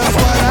Tina's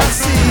what I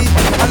see,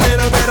 a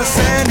little bit of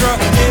Sandra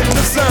in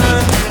the sun,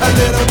 a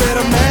little bit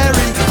of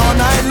Mary all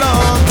night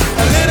long,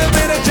 a little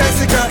bit of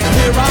Jessica,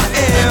 here I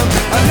am,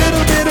 a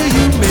little bit of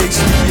you makes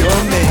me your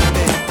man.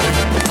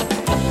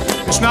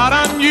 It's not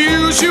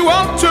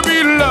unusual to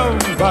be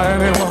loved by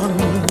anyone.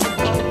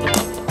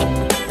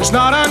 It's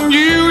not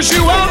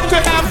unusual to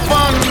have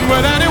fun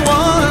with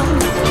anyone.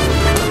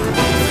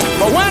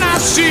 But when I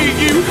see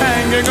you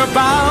hanging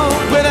about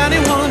with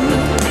anyone,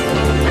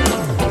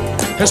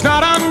 it's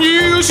not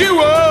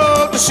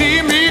unusual to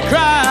see me cry.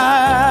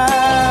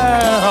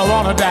 I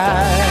wanna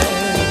die.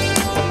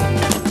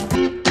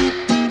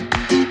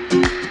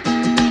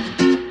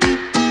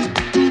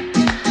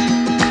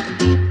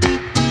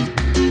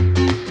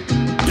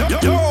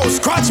 Yo,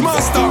 Scratch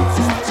Master.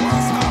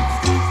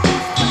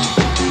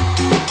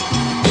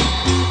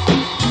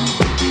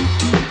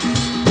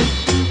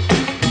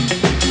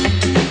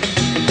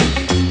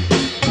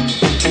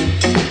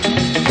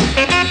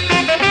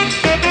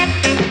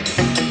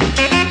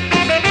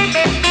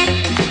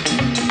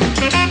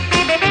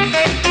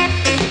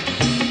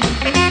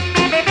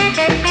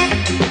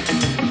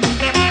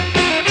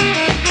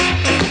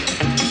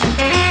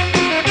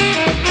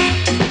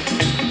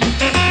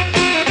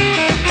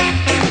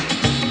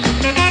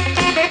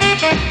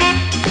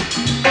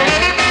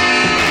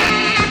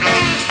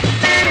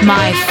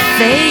 My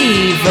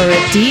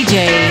favorite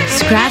DJ,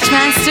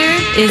 Scratchmaster,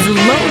 is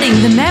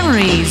loading the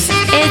memories.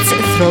 It's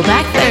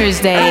Throwback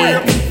Thursday.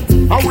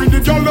 And with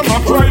the girl them a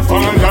cry for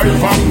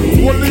life,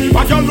 only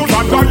a girl do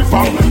not die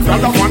for.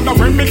 Girl I wonder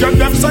when me get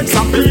them sex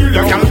appeal.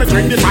 The girl me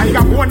drink the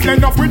tiger, go and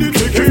end up with the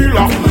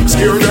tequila.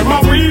 Scare them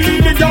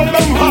away, the girl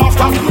them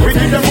after. We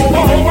give them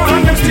over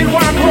and them still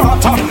want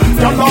water.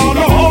 Girl all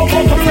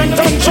over to rent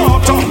and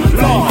charter.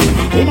 Lord,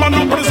 woman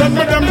represent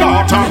me them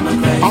daughter.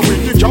 And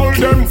with the girl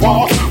them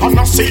walk on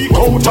a sea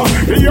coat.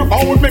 Hear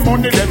about me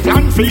money them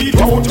plan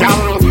feet out,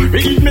 girl.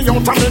 Beat me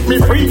out and make me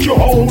freak you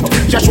out.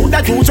 You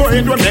shoulda use your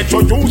head when make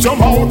you use your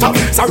mouth.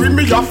 Sorry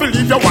me have to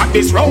leave you what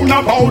this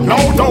roundabout, no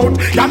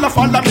doubt. Y'all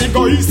follow me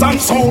go east and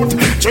south.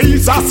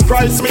 Jesus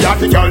Christ, me have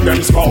the girl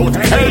them spout.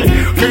 Hey,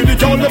 me the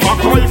girl them a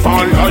cry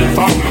for life.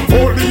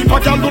 Holy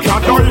but y'all do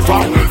not die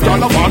for.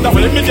 Y'all wonder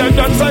when me get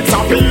them sex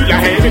appeal.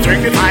 Hey, me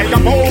drink the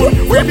tiger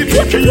bone, where the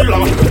tequila.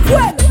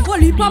 Well,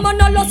 holy mama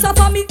no loss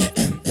for me.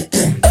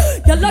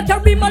 Y'all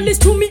carry my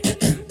list to me.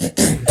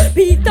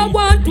 Peter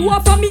want to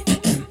offer me.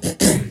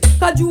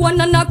 Cause you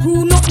and a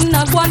crew, nothing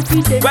I want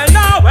for them. Well,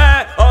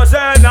 now, oh,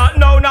 say not,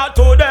 no, not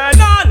today.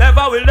 No,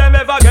 never will them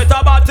ever get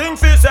a bad thing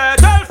for say.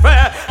 Tell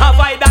fair,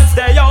 avoid that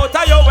stay out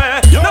of your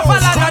way. No follow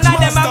none of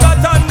them, I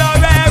got on no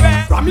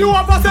rare. From you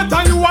have a set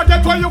and you a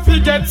get where you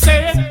forget,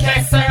 say.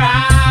 Yes, sir,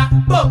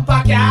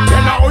 bumper car.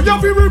 Then now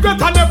you feel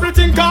regret and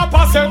everything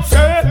capacet,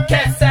 say.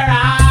 Yes, sir,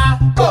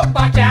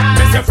 bumper car.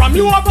 Me say from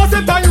you have a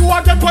set and you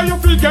a get where you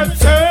forget,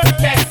 say.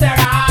 Yes, sir,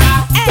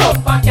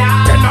 bumper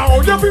car. Then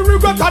now you feel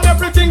regret and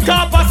everything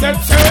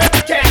capacet, say.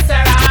 Yes,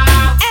 sir,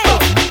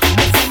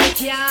 me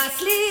can't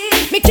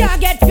sleep. Me can't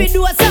get fit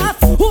doors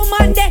off.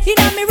 Woman there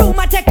in me room,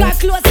 I take her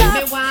clothes off.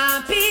 Me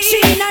want pee. She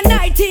in a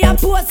nightie and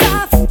pose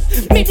off.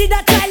 Me did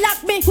a try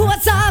lock me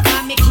hose off.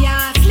 Me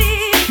can't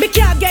sleep. Me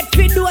can't get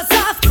fit doors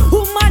off.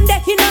 Woman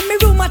there in me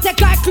room, I take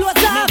her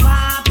clothes off. Me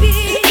want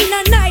pee. In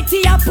a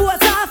nightie and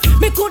pose off.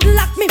 Me could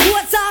lock me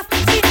hose off.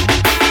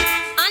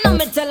 I know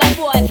me tell a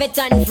boy fit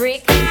and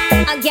freak.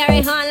 I carry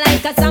on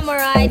like a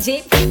samurai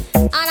jeep.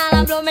 And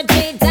I'll blow me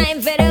 3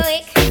 times for the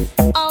week.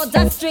 Out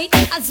the street,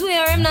 I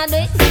swear him not do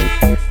it.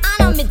 I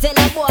know me tell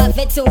a boy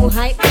fit too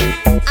hype.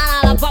 And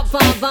I'll pop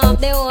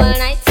the whole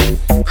night.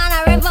 And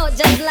I rev out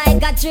just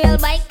like a trail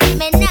bike.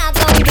 Me not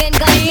complain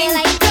cause me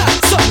like that.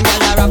 Some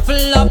gyal a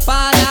ruffle up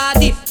all a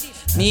dip.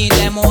 Me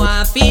them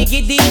want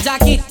piggy the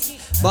jacket.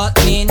 But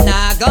me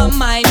nah go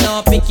mind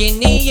no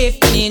bikini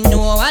if me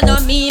know I know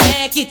me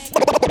make it.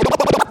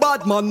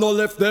 Bad man no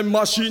left them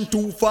machine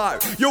too far.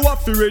 You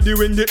have to ready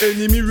when the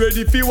enemy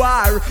ready for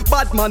war.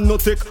 Bad man no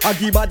take a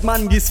give bad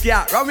man this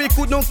scare. And we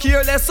could not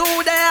care less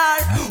who they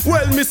are.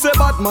 Well me say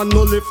bad man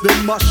no left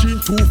them machine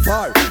too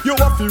far. You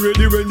have to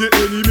ready when the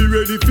enemy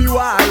ready for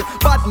war.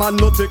 Bad man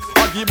no take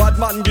a give bad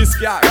man this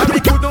scare. And we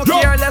could not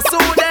care less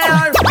who they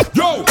are.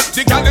 Yo,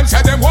 the girl them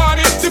said them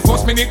want it. The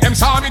first minute them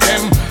saw me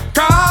them.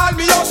 Call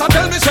me out and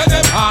tell me say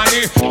them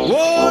honey.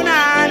 Oh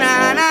na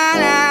na na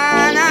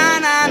na na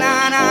na na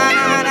na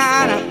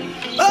na.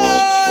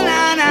 Oh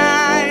na na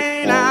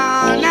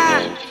na na.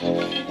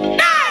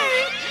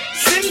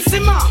 Sim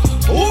Simma,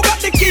 who got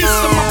the keys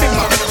to my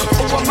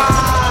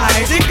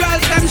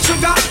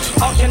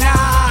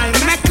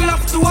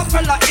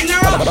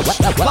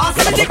Pass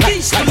me the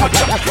keys to my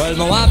truck. Well,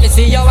 me want to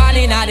see you one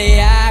in the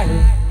air.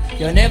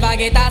 You never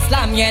get a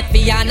slam yet, for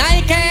your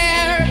I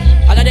care.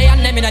 All of the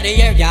and them in the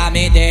air, yeah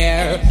me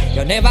there.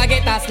 You never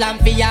get a slam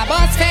for your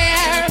bus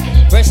fare.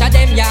 Pressure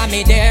them, yeah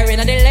me there. In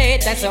the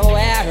latest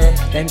wear,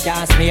 them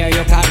can't smear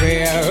your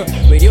career.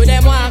 With you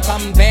them want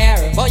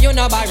compare, but you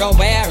no borrow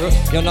where.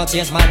 You no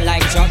chase man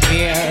like Chuck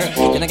here.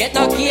 You no get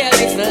no kill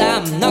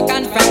Islam, no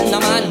confront no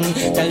man.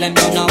 Tell them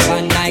you no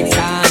one night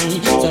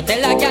stand. So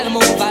tell a girl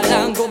move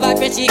along, go back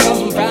where she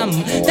come from.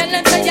 Tell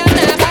them say you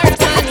never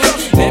man.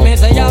 Let me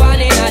say you one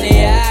in the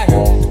air.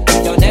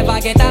 You never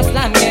get a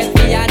slam yet,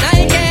 me and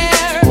I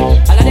care.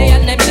 All of the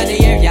and them in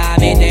the air, yeah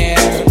me there.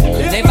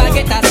 You never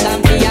get a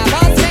slam, me and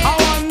I say. I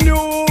want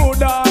new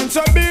dance,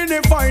 I be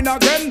the fine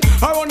again.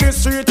 I want the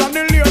street and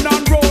the lane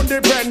and round the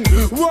pen.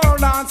 World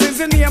dance is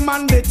the name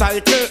and the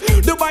title.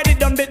 Dubai the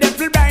dumb, the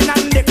devil blind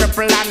and the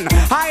cripple and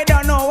I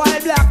don't know why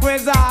black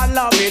wizard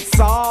love it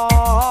so.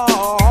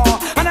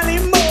 And a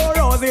limbo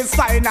rose is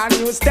fine and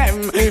use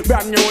them.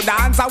 Brand new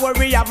dance, I will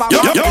we have a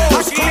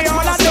actually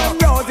all of them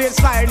roses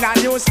fine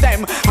and use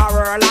them. A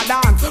whirl a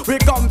dance, we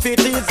come fit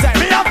teach them.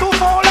 Me have to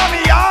follow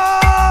me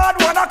hard.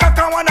 One a cock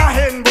and one a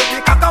hen, but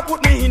the cock a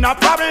put me in a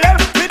problem.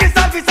 Me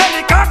decide to sell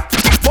the cock,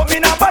 but me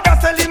not bother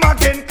sell him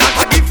again. Cock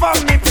a give from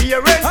me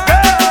parents.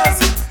 Yes.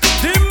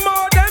 The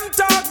more them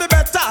talk, the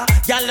better.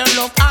 Y'all you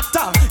look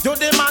after. You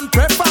the man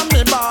prefer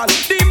me ball.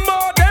 The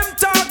more them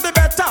talk, the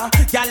better.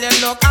 Y'all you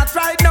look at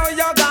right now.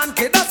 You're gone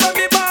kid us on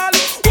me ball.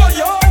 Whoa,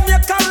 you on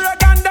your career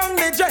gone down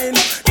the drain.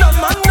 No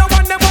man, no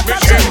one never what a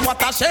shame.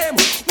 What a shame.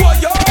 Whoa,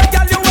 you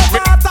girl, you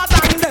were hotter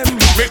than them.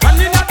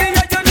 And in the day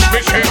you know.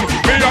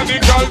 Me and the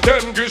girl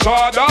them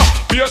gizzada.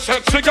 Be a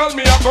sexy girl,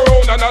 me a go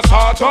round and a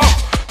starter.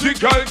 The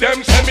girl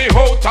them send me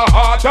out a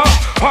harder.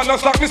 And a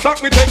slack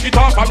me take it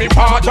off and me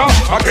partner.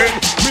 Again,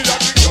 me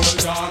and the girl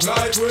dog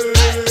like we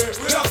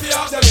have to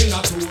have them in a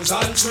 2s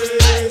and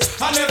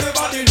 3s. And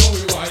everybody know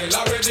we wild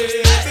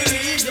already.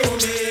 Believe you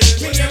me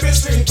name is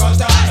String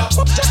Cutter. Girl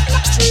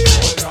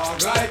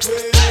dog like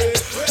we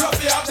have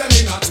to have them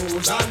in a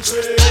 2s and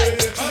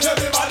 3s. And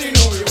everybody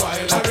know we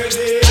wild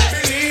already.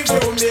 Believe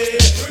you me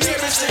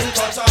name is String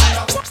Cutter.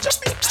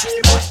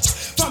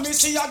 For me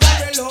see a girl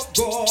we look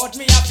good,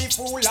 me have to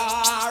fool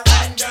her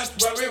and get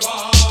where we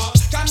want.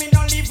 Can me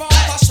no live on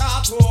a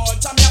short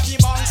road, so me have to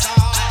bounce her.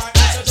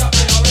 So drop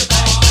in a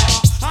river.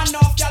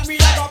 Enough girl me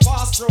a go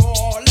pass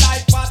through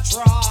like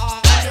patrol.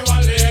 You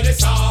want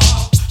ladies on?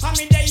 I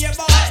mean they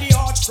about the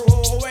hot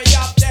crew, way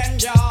up them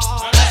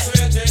y'all. And that's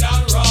sweated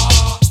and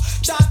raw.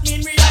 That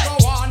mean me a go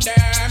on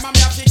them, and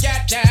me have to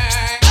get them.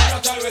 I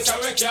don't tell we say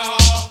we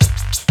can't.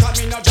 Come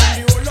me no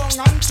join you long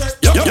and check.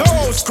 Yo,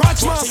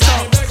 Scratch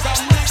Master.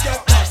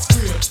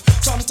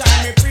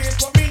 Sometimes me praise,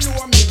 but me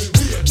know me will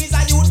wait. Me's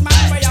a youth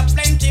man where you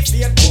plenty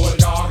faith. Old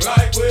dog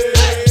like we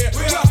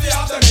have to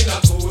have them in a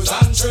 2s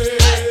and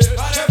 3s.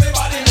 And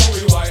everybody know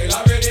we wild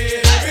already.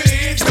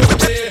 Believe you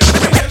me,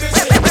 we never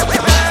say the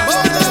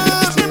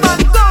man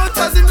don't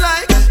as him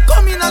like,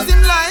 come in as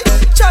him like.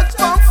 Chat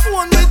on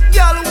phone with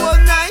girl all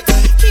night.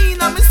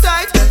 Keen on me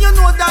sight, you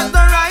know that's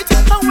the right.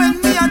 And when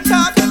me a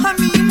talk, I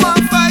mean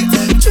one fight.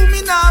 Chew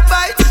me now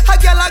bite, a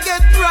girl I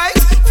get bright.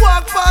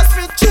 Walk past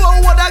me, chew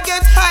what I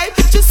get hype.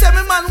 She say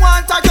me man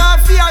want a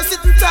coffee or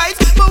sitting tight.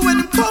 But when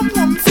him come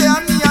home, say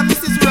I'm me and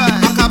Mrs.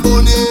 Right.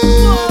 Akabone,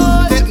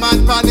 take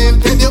man pan him,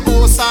 take the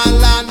house and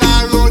land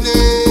and run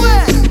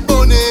it.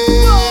 Bunny,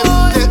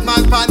 take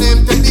man pan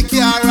him, take the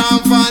car and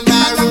van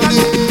and run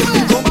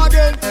it. Come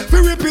again,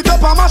 we rip it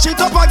up and mash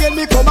it up again,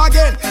 me come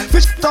again.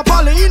 Fish it up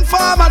all the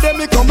informer, then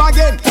me come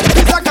again.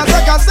 It's like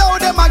a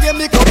sound, them again,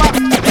 me come back.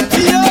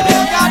 Yo,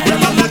 God,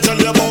 I'm gonna tell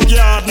you about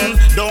garden.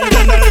 Don't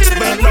gonna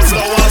expect no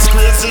flowers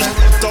crazy.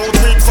 Out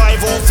with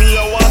 5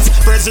 hours.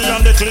 Prezi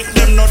and the click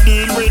them no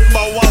deal with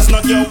bowers.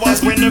 Not your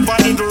was whenever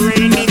it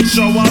rain it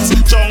showers.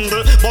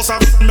 Jungle, boss a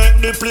make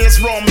the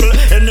place rumble.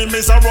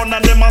 Enemies a run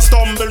and them a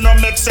stumble. No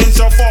make sense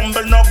you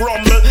fumble, no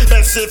grumble.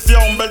 Best if you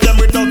humble them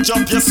without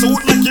jump your suit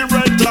like your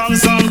red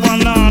clans and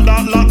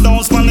banana.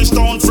 Lockdown Spanish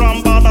town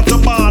from border to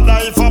border.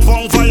 If a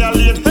punk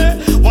violate, hey,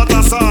 what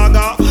a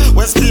saga.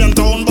 West Plain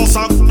town boss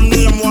a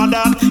name what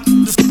that.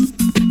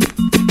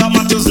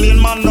 Matthews Lane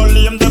man no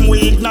lame. Them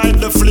we ignite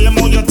the flame.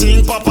 How you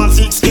think Papa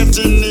Six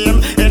getting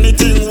name?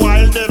 Anything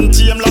wild them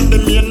team like the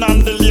main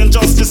and the lane.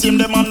 Just the same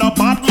them on a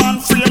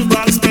Batman frame.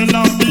 Grand spin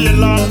and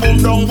bail and boom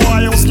down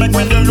boy house. Make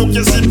when you look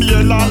you see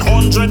bail and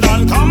 100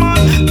 and come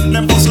on.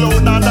 Them bust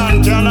louder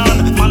than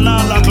cannon. Man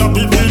all a clap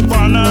it with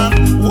banana.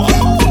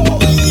 Whoa,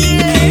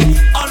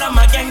 yeah. All of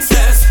my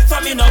gangsters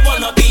from me no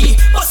wanna be.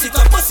 Bust it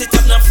up,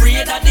 not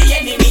afraid of the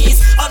enemies.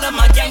 All of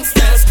my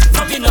gangsters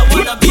from me no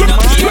wanna be. No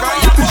fear where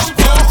you come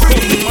from.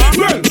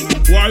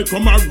 Why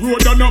come a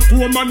road and a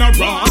poor man a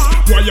rat?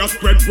 Why you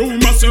spread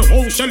rumors say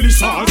how Shelly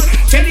sauce?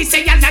 Shelly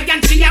say a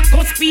lion, she a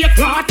cuss be a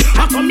clot.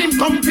 How come him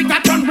come pick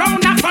a turn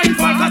round and find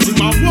fault? Cause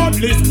him a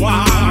wordless boy,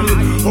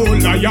 oh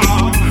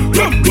liar.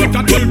 Come pick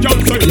a tell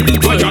y'all say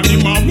him tired.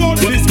 Him a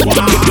wordless boy,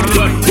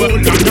 oh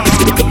liar.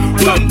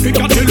 Come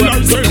pick a tell y'all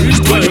say him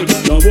tired.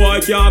 The boy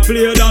you can't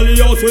play dolly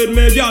house with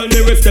me, girl.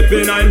 Me will step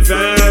in I'm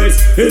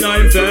face, in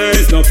I'm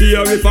face. No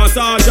care if a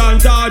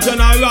sergeant or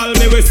general,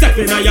 me will step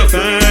in your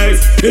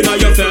face, in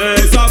your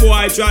face. A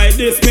boy try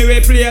this, me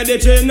will play the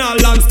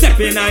general and step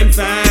in I'm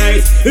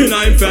face, in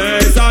I'm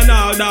face. And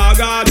now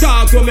dog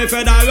talk to me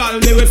federal,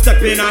 me will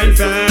step in I'm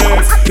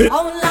face.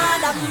 Oh Lord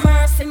have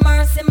mercy,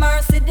 mercy,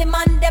 mercy. The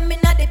man them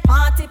inna the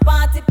party,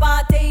 party,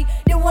 party.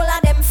 The whole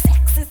of them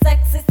sexy,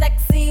 sexy,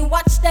 sexy.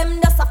 Watch them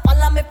just a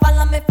follow me,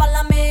 follow me,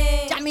 follow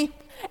me. Jammy.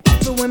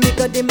 Everywhere me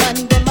go, the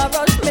man them a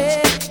rush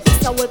me.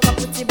 So wake up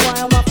pretty boy,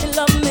 I want to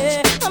love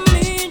me. I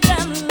need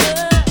them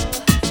love.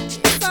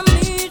 Yes, I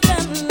need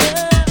them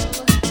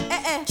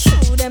love.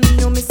 Show them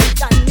know me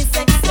sweet and me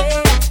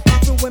sexy.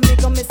 Everywhere me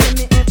go, me say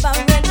me ever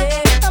ready.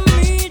 I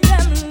need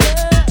them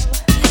love.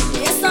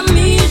 Yes, I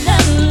need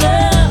them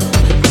love.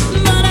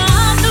 But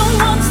I don't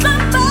want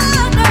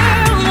somebody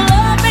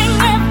loving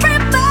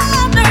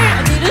everybody.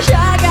 I need a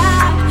shy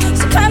guy,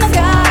 some kind of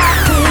guy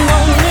who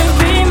only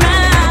be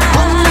mine.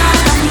 Oh Lord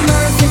have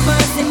mercy,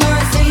 mercy,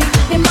 mercy.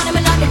 The money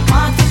me not the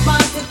party,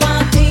 party,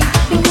 party.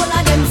 The whole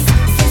of them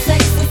sexy,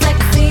 sexy,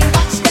 sexy.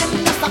 Watch them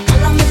just a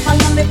follow me,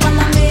 follow me,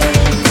 follow me.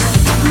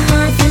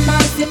 Mercy,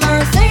 mercy,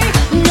 mercy.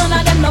 None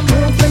of them no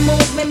move me,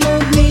 move me,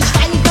 move me.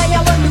 Shine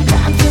fire when you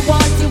want it,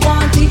 want it,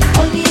 want it.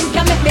 Only him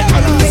can make me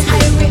angry,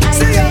 angry,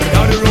 angry.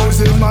 Now the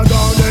rose in my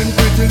garden,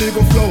 pretty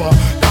little flower.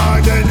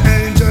 Garden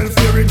angel,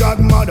 fairy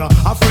godmother.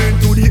 A friend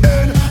to the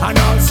end, and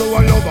also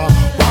a lover.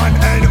 One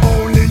and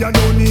only, I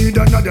don't need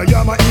another.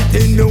 You're my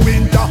heat in the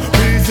winter,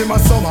 breeze in my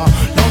summer.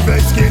 Love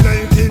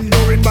escalating,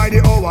 going by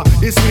the hour.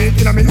 It's sweet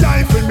in my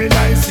life when my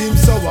life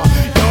seems sour.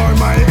 You're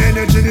my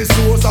energy, the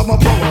source of my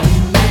power.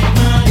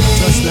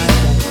 Just like that.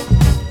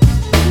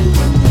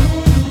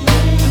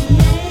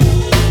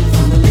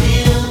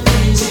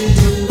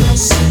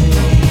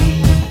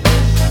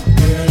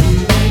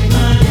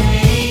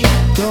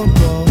 Don't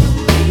go.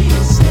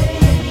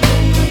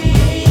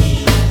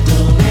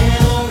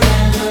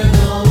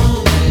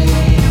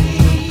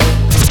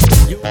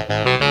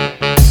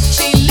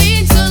 She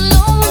leads a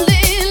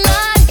lonely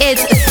life.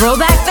 It's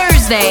Throwback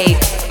Thursday.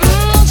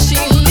 She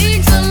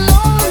leads a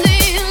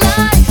lonely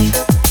life.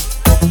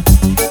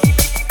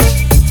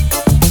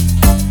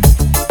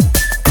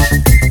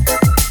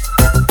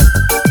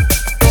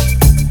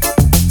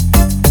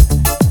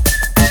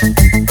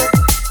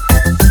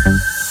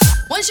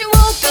 When she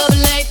woke up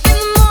late in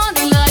the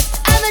morning light,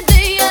 and the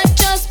day had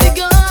just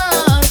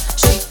begun,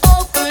 she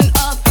opened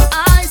up her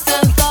eyes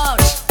and thought,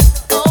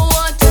 oh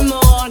what a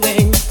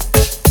morning.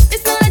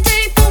 It's not a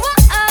day for what?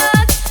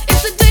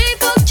 It's a day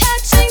for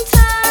catching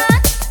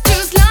time.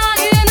 Just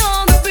lying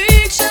on the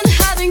beach and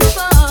having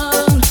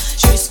fun.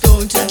 She's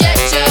going to get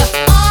you.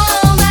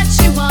 All that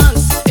she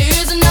wants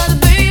is another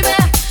baby.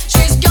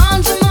 She's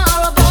gone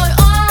tomorrow, boy.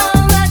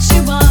 All that she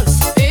wants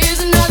is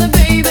another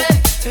baby.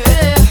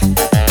 Yeah.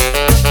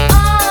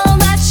 All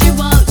that she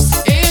wants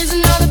is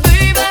another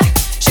baby.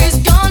 She's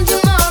gone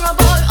tomorrow,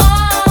 boy.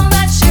 All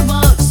that she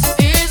wants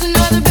is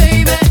another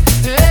baby.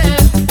 Yeah.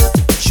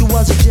 She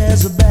was a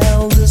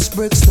Jezebel, this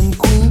Brixton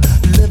queen,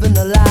 living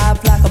a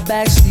life like a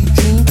backstreet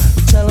dream,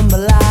 telling my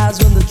lies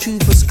when the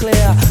truth was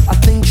clear. I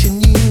think she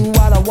knew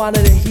what I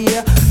wanted to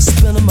hear,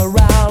 spinning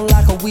around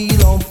like a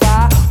wheel on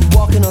fire,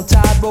 walking on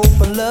tightrope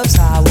and love's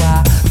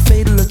highway.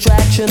 Fatal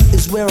attraction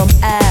is where I'm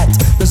at,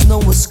 there's no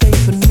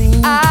escaping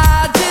me.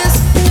 I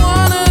just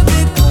wanna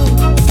be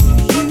close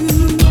to you,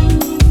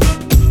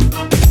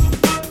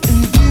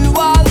 and you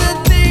are the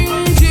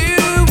things you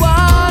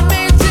want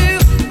me to.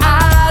 I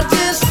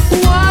just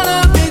wanna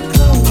be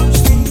close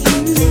to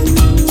you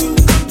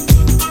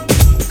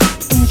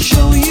and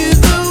show you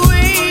the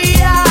way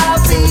I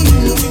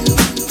feel.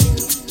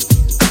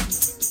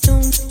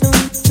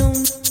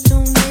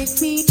 Don't make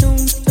me,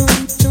 don't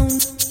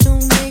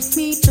make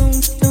me, don't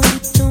make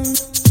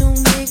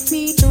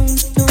me,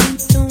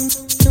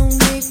 don't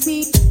make me.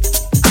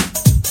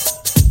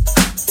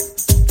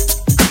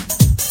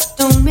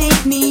 Don't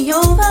make me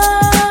over.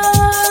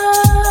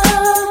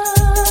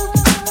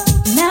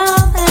 Now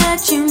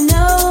that you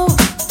know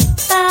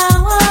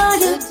how I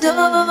adore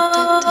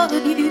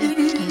you.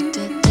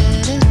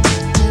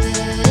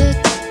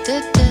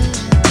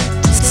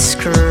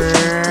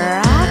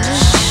 Scratch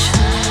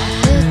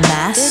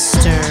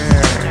Master.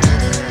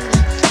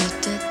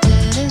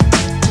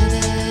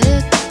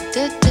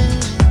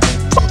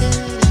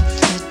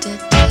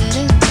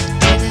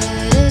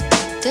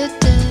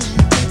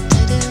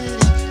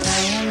 I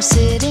am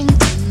sitting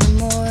in the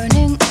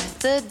morning at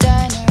the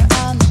diner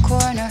on the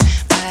corner.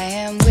 I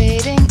am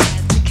waiting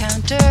at the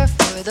counter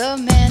for the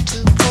man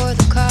to pour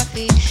the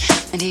coffee,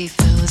 and he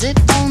fills it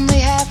only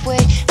halfway.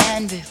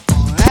 And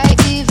before I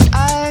even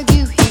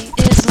argue, he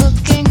is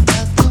looking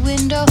out the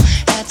window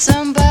at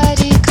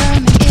somebody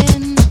coming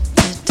in.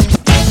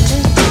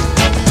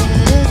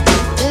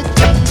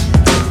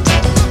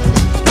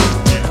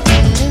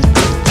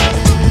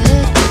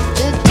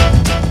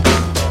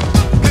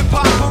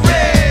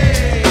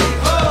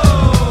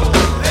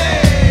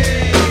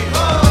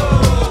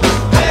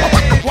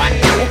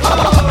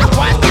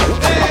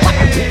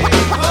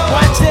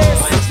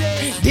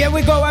 Here we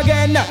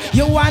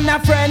you want a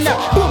friend.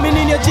 Booming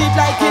in your Jeep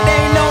like it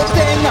ain't no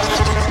thing.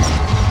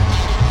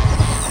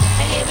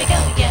 Here we go,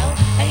 yo.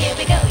 Here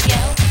we go, yo.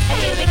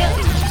 Here we go.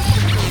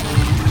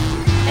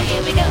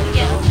 Here we go,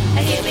 yo.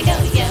 Here we go,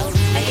 yo.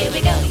 Here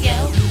we go, yo.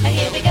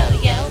 Here we go,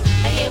 yo.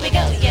 Here we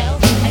go, yo.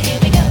 Here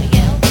we go, yo.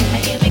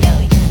 Here we go.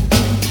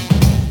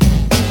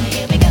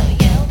 Here we go,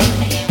 yo.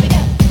 Here we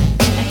go.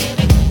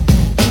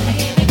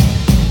 Here we go.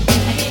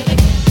 Here we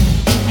go.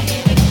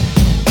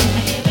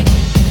 Here we go.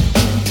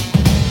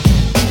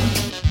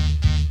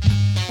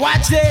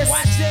 Watch this.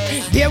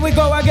 Here we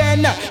go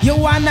again. You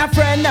want a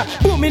friend.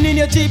 Booming in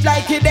your Jeep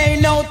like it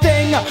ain't no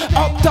thing.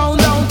 Uptown,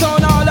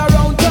 downtown, all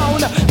around town.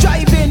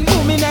 Driving,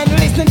 booming and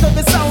listening to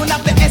the sound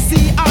of the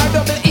SCREECHY.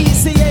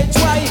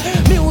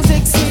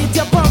 Music sweet,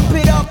 you pump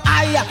it up.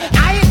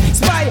 I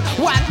spy.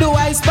 What do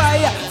I spy?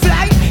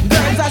 Fly,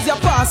 girls as you're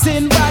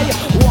passing by.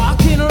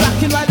 Walking,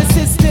 rocking while the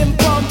system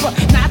pump.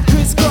 Not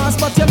crisscross,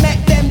 but you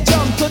make them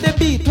jump to the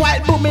beat while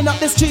booming up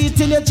the street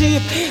in your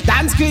Jeep.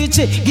 Dance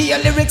screechy, give your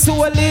lyrics to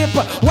a lip.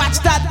 Watch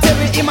that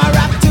Terry in my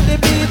rap to the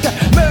beat.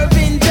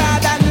 Mervyn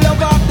Jordan,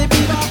 love off the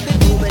beat.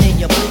 Booming in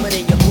your, booming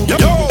in your, booming in your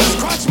Jeep.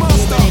 Scratch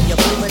master. Booming in your,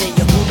 booming in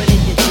your, booming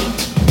in your Jeep.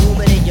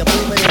 Booming in your,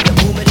 booming in your,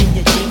 booming in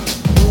your Jeep.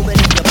 Booming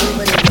in your,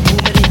 booming in your,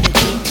 booming in your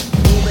Jeep.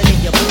 Booming in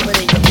your, booming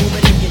in your,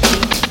 booming in your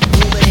Jeep.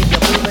 Booming in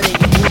your, booming in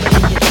your, booming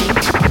in your Jeep.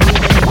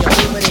 Booming in your,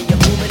 booming in your,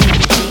 booming in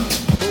your Jeep.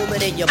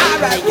 Booming in your,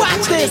 alright,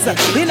 watch this.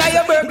 Inna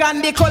your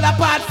Burgundy color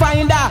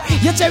Pathfinder,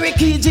 your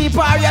Cherokee Jeep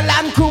or your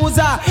Land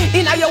Cruiser.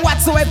 Inna your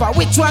whatsoever,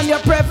 which one you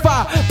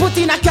prefer? Put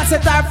in a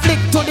cassette or flick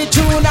to the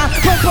tuner.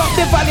 Pump up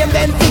the volume,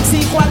 then fix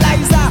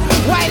equalizer.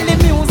 While the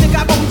music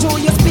a boom through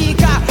your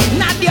speaker.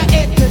 Not your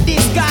head to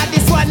this guy,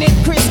 this one it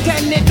Chris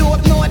Kenny.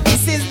 Don't know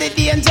this is the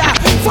danger.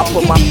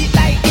 Funky beat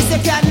like this you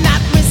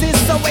cannot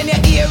resist. So when you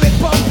hear it,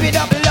 pump it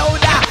up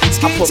louder.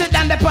 Screech it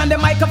down upon the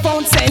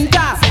microphone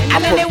center.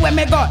 And anywhere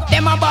me go,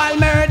 them a ball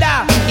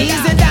murder.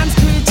 Easy damn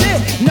screechy,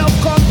 no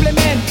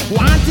compliment.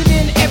 Wanted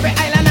in every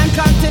island and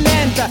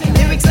continent.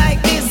 Lyrics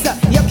like this,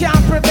 you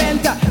can't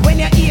prevent. When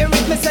you hear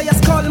it, me say your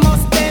skull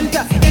must dent.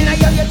 In a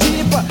your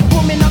Jeep,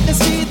 booming up the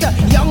street.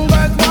 Young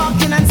bird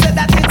walking and said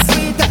that it's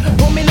sweet.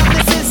 Booming up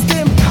the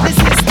system,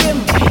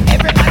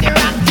 everybody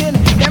rocking,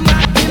 them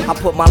rocking. I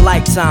put my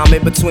lifetime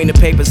in between the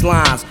paper's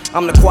lines.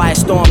 I'm the quiet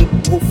storm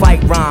who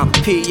fight rhyme.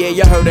 P, yeah,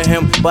 you heard of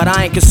him, but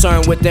I ain't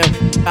concerned with them.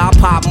 I'll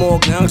pop more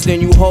guns than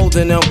you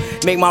holding them.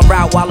 Make my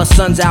route while the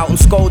sun's out and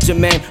scold your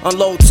men.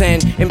 Unload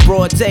 10 in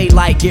broad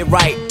daylight, get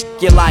right.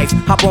 Your life,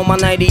 hop on my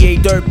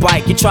 98 dirt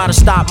bike. You try to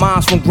stop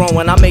minds from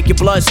growing, I make your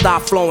blood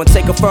stop flowing.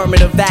 Take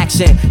affirmative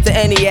action to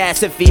any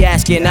ass if he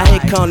asking. Now here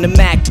come the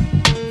Mac.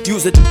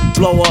 Use a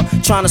blower,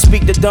 trying to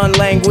speak the done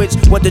language.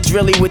 What the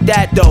drilly with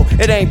that though?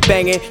 It ain't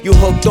banging. You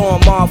hooked on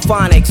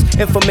Marphonics,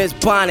 infamous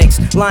Bonics.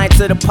 Lying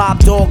to the pop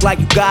dog like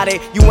you got it.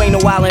 You ain't no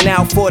wildin'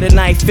 out for the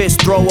night fist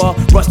thrower.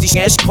 Rusty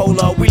Shash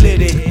Cola, we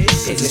lit it.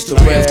 Is this the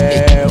real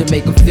to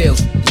make them feel?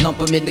 Lump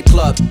them in the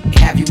club,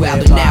 have you out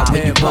and out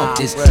when you bump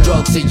this.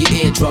 Drugs to your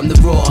eardrum, the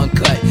raw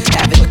uncut.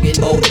 Have it looking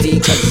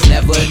OD, cause it's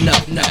never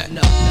enough.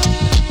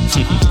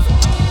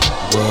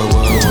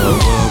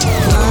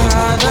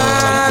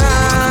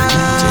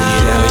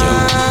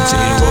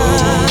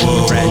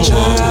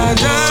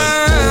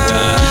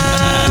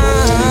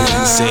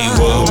 Say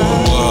whoa,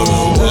 whoa, whoa,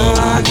 whoa,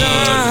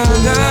 yeah.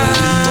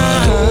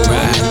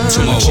 Right to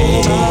my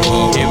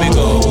whoa, here we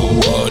go.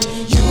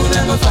 You will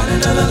never find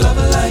another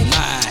lover like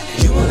mine.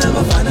 You will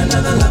never find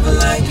another lover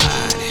like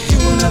mine. You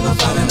will never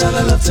find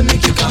another love to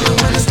make you come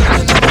when it's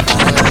time. Never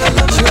find another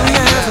lover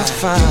like mine. You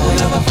will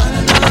never find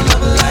another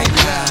lover like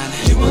mine.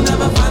 You will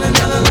never find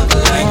another lover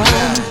like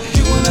mine.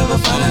 You will never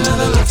find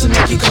another love to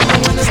make you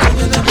come when it's time.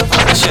 Never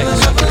find another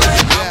lover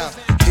like mine.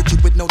 Hit you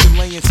with no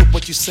delay into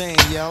what you saying,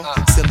 yo.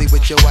 Silly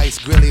with your ice,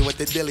 grilly with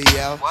the dilly,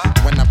 yo.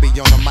 When I be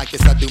on the mic,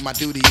 yes, I do my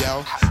duty,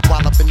 yo.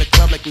 While up in the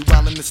club like we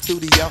while in the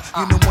studio.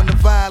 You don't wanna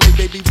violate,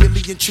 baby,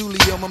 really and truly,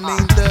 yo. My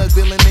main thug,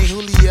 villain ain't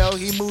Julio,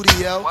 he moody,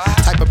 yo.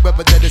 Type of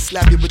brother that'll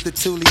slap you with the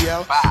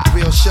tulio.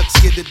 Real shook,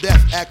 scared to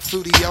death, act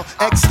fruity, yo.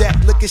 X that,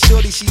 looking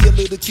shorty, she a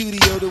little cutie,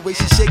 yo. The way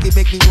she shake it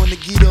make me wanna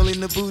get all in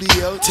the booty,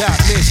 yo. Top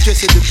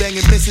mistress of the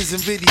banging misses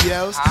and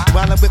videos.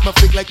 While I'm with my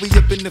freak like we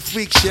up in the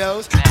freak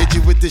shows. Hit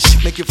you with this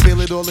shit, make you feel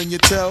it all in your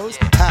toes.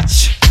 Hot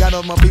shh, got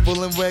all my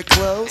people in red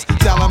clothes.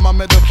 Telling my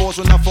metaphors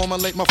when I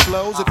formulate my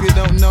flows. If you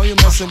don't know, you're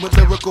messing with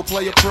lyrical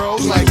player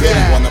pros. Like you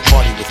really wanna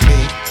party with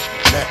me?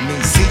 Let me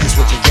see just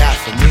what you got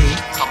for me.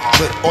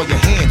 Put all your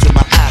hands with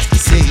my eyes to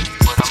see.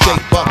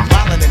 Straight buck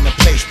wildin' in the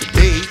place to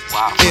be.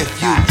 If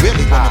you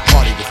really wanna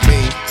party with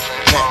me,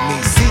 let me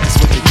see just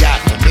what you got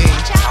for me.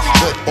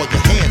 Put all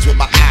your hands with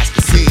my eyes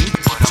to see.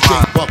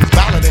 Straight buck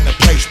wildin' in the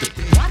place to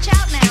be. Watch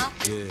out now.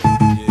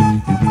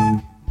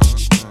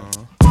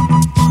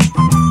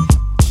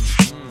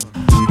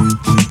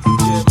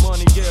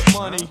 Get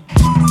money.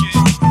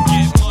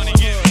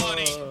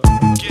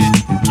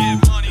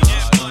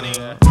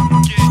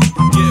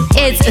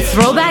 It's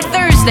Throwback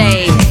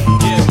Thursday.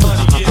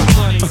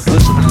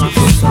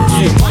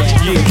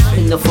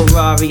 In the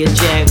Ferrari, Ferrari, a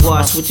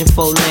Jaguar, switching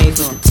 4 lanes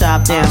with the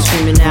top down,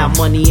 screaming out,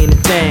 money ain't a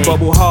thing.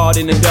 Bubble hard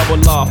in the double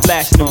law,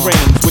 flashing the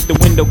rims with the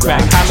window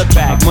crack, holla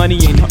back, money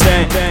ain't a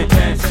thing.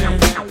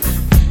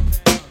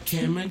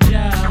 Cameron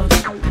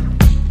Giles,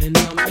 and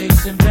I'm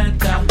Mason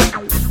Benta,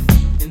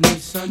 and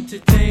this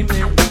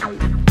entertainment,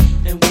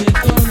 and we're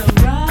gonna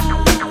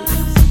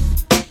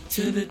rise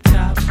to the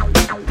top.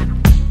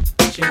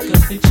 Check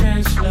up the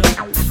Chancellor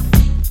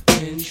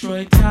and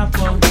Troy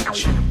Topo.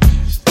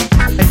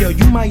 Hey yo,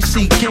 you might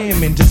see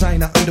Cam in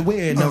designer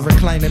underwear in a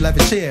recliner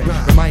leather chair.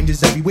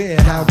 Reminders everywhere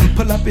how we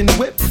pull up in the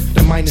whip,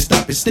 the miners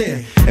stop and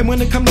stare. And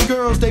when it come to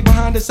girls, they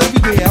behind us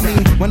everywhere. I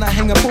mean, when I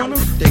hang up on them,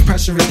 they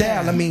pressure it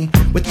down. I mean,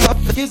 what the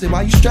fuck is it?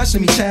 Why you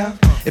stressing me, child?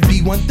 It'd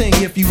be one thing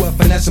if you were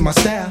finessing my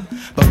style,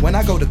 but when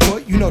I go to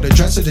court, you know the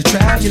dress of the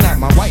trial. You're not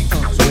my wife,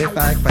 so if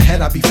I act for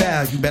head, I'll be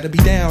foul. You better be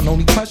down.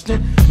 Only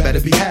question,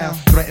 better be how.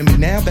 Threaten me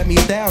now, bet me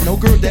down. No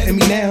girl dating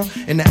me now.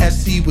 In the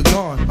SC, we're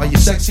gone. Are you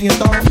sexy and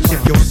thong?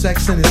 If your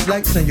sex and it's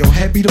flex and your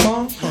head be the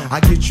bomb, I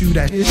get you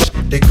that ish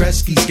that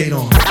Gretzky skate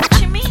on. What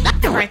you mean?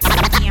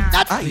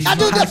 I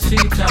do this.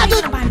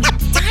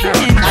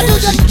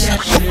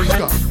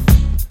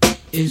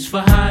 Is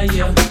for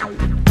hire,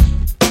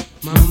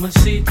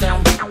 mamacita,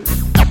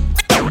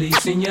 please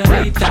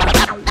señorita.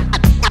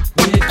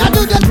 We're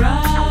gonna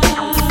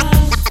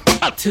rise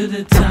to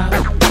the top.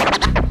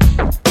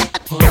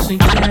 Horse and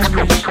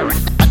carriage,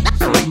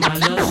 see my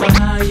love for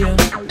hire.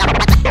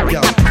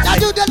 I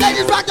do the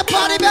ladies rock the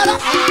party better.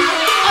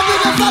 I do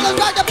the fellas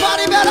rock the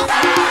party better.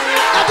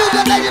 I do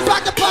the ladies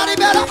rock the party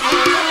better.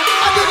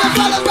 I do the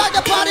fellas rock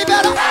the party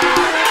better.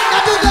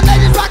 I do the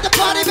ladies rock the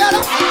party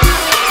better.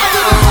 I do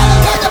the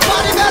fellas rock the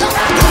party better.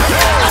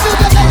 I do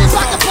the ladies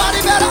rock the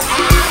party better.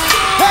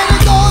 Hey, they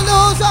gon' do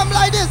something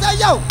like this. Hey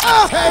yo,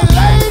 hey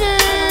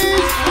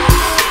ladies,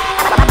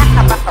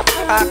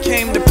 I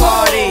came to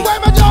party. Where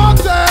my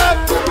dogs at?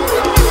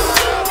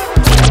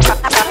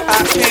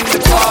 I came to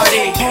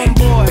party.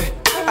 Homeboy,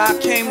 I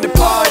came to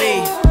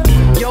party.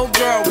 Your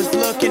girl was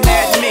looking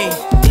at me.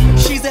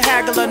 She's a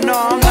haggler, no,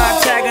 I'm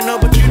not tagging her,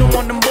 but you don't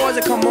want them boys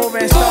to come over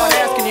and start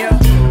asking you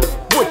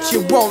what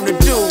you wanna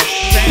do,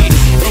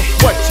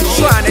 what you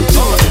trying to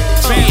do,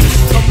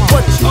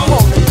 what you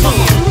wanna do,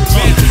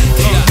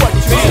 what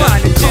you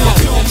trying to do.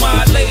 All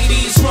my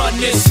ladies run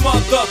this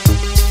mother.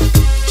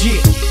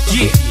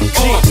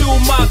 All do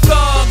my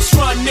thugs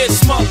run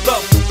this mother.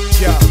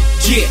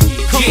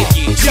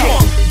 Come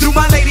on. Do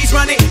my ladies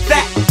run it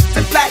flat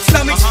to flat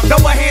stomachs? Throw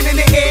a hand in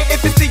the air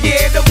if it's the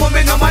year. The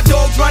woman on my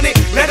dogs run it.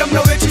 Let them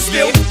know that you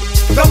still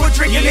throw a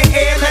drink in the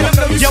air. Let them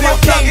know you still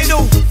thuggin'.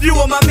 You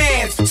are my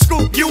mans.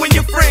 Scoop you and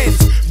your friends.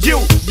 You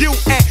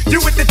and you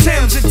with the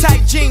Timbs and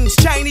tight jeans,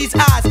 Chinese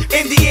eyes,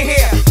 Indian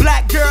hair,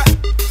 black girl.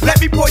 Let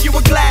me pour you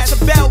a glass of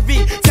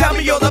Belvy. Tell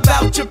me all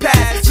about your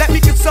past. Let me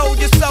console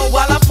your soul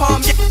while I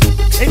palm you.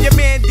 And your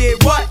man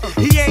did what?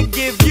 He ain't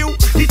give you.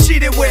 He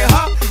cheated with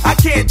her. I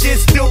can't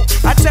just do.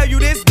 I tell you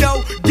this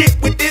though, get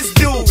with this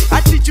dude.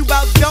 I teach you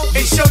about dope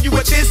and show you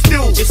what this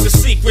do. It's a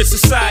secret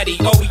society.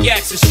 All we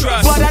ask is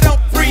trust. But I don't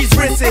freeze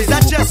wrists.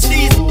 I just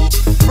seize.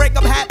 Break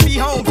up happy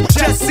homes.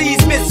 Just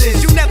seize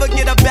misses. You never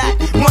get her back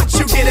once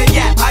you get a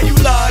yap. How you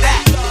love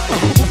that?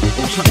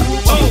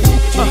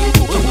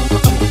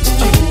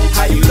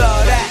 How you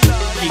love that?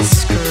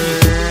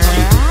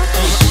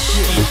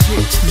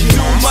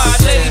 Do my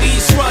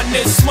ladies run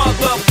this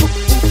mother?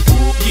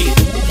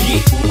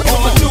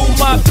 Or do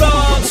my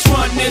thugs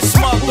run this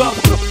mother?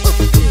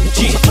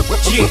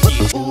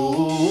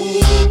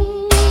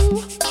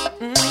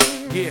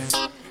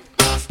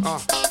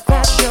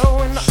 That Joe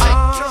in the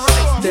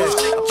arms.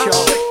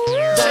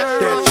 That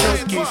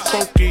chunky,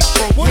 funky,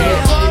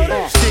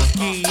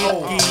 sticky,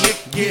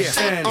 icky,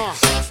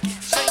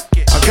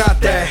 I got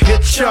that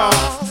hit, y'all.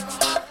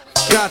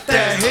 Got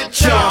that hit,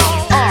 y'all.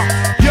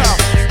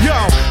 Yo,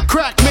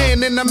 crack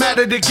man in the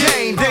matter of the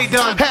game. They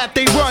done had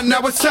they run,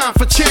 now it's time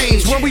for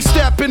change. When we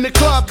step in the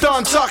club,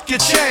 done tuck your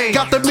chain.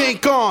 Got the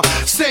mink on,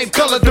 same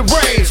color the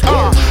range.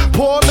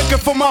 Pour liquor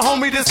for my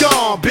homie that's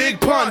gone. Big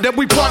pun, then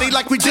we party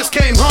like we just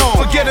came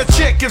home. Forget a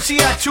chick if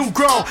she act too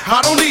grown.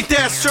 I don't need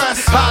that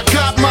stress. I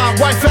got my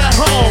wife at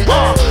home.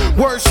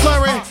 Words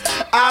slurring,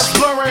 eyes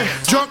blurring.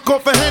 Drunk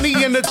off a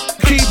Henny and the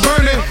keep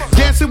burning.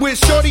 Dancing with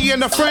Shorty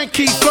and a friend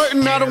keep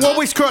flirting. I don't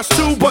always crush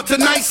too, but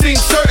tonight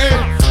seems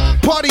certain.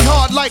 Party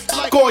hard like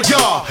all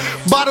y'all.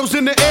 Bottles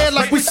in the air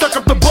like we stuck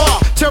up the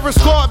bar. Terror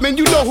squad, man,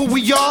 you know who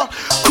we are.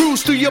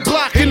 Cruise through your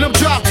block in them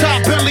drop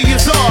top, Bentley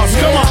is ours.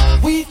 Come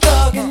on. We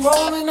thuggin',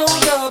 rollin'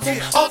 on dubs,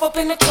 and off up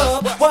in the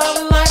club,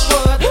 wildin' like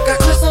what? Got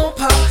Chris on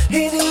pop,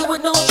 hit it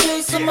with no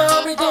chase,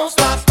 Amari don't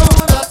stop, throw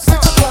it up 6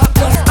 o'clock.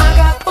 Cause I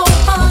got 4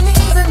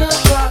 honeys in the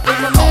drop, and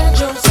my man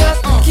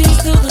Joseph, keys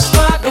to the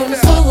spot, and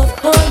it's full of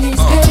honeys,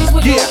 pennies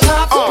with no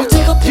top, we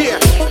take a pill.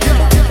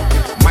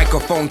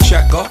 Microphone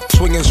checker,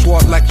 swinging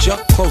sword lecture,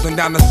 close closing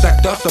down the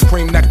sector.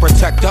 Supreme neck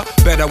protector.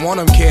 Better want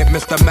him, kid,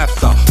 Mr.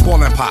 Mepsa.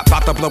 Ballin' pop,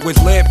 about to blow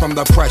his lid from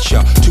the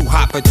pressure. Too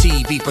hot for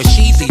TV, for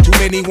cheesy. Too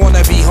many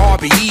wanna be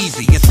hard, be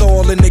easy. It's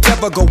all in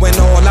together, going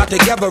all out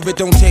together. It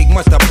don't take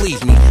much to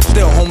please me.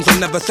 Still, homes are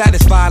never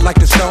satisfied like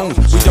the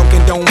Stones. We don't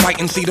condone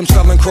writing, see them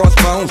selling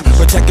crossbones.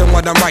 Protecting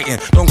what I'm writing,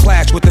 don't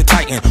clash with the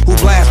Titan who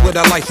blast with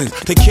a license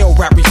to kill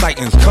rap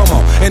recitants. Come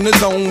on, in the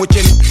zone with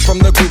your from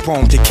the group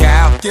home to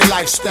Cal. Your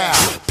lifestyle.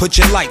 Put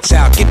your lights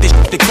out, get this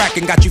shit to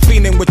crackin', got you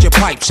feeling with your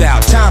pipes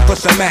out. Time for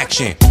some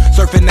action.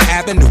 Surfing the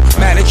avenue,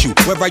 mad at you,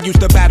 where I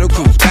used to battle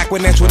cruise. Back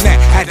when Antoinette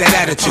had that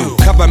attitude.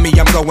 Cover me,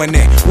 I'm going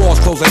in. Walls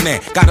closing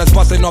in. Got us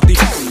busting off these.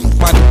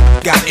 My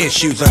got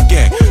issues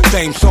again.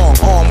 Same song,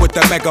 armed with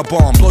the mega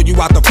bomb. Blow you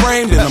out the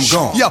frame, then I'm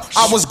gone. Yo,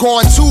 I was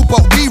going too,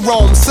 but we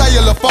roam.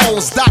 Cellular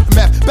phones, doc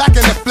meth, back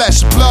in the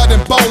flesh, blood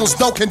and bones,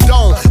 don't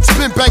condone.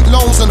 Spin bank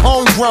loans and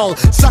homegrown.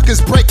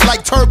 Suckers break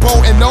like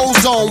turbo and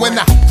ozone. When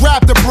I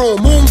grab the broom,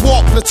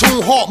 moonwalk,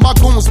 platoon hawk, my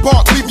goons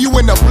bark, leave you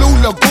in the blue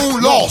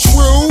lagoon lost.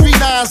 True.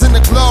 B9's in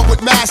the club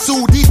with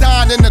Masu,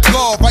 D9 in the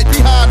glove, right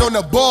behind on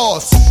the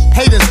boss.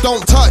 Haters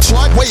don't touch,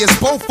 way is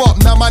both up.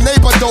 Now my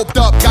neighbor doped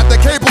up, got the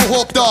cable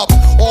hooked up.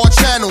 All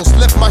channels,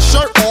 lift my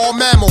shirt, all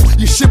mammal.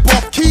 You ship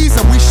off keys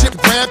and we ship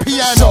grand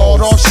piano.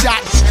 Sawed off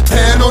shot,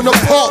 hand on the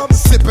pump,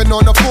 sipping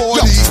on the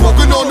 40,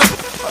 smoking on the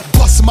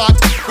bust my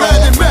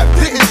red and map,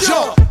 didn't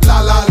jump.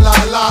 La la la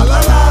la la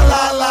la.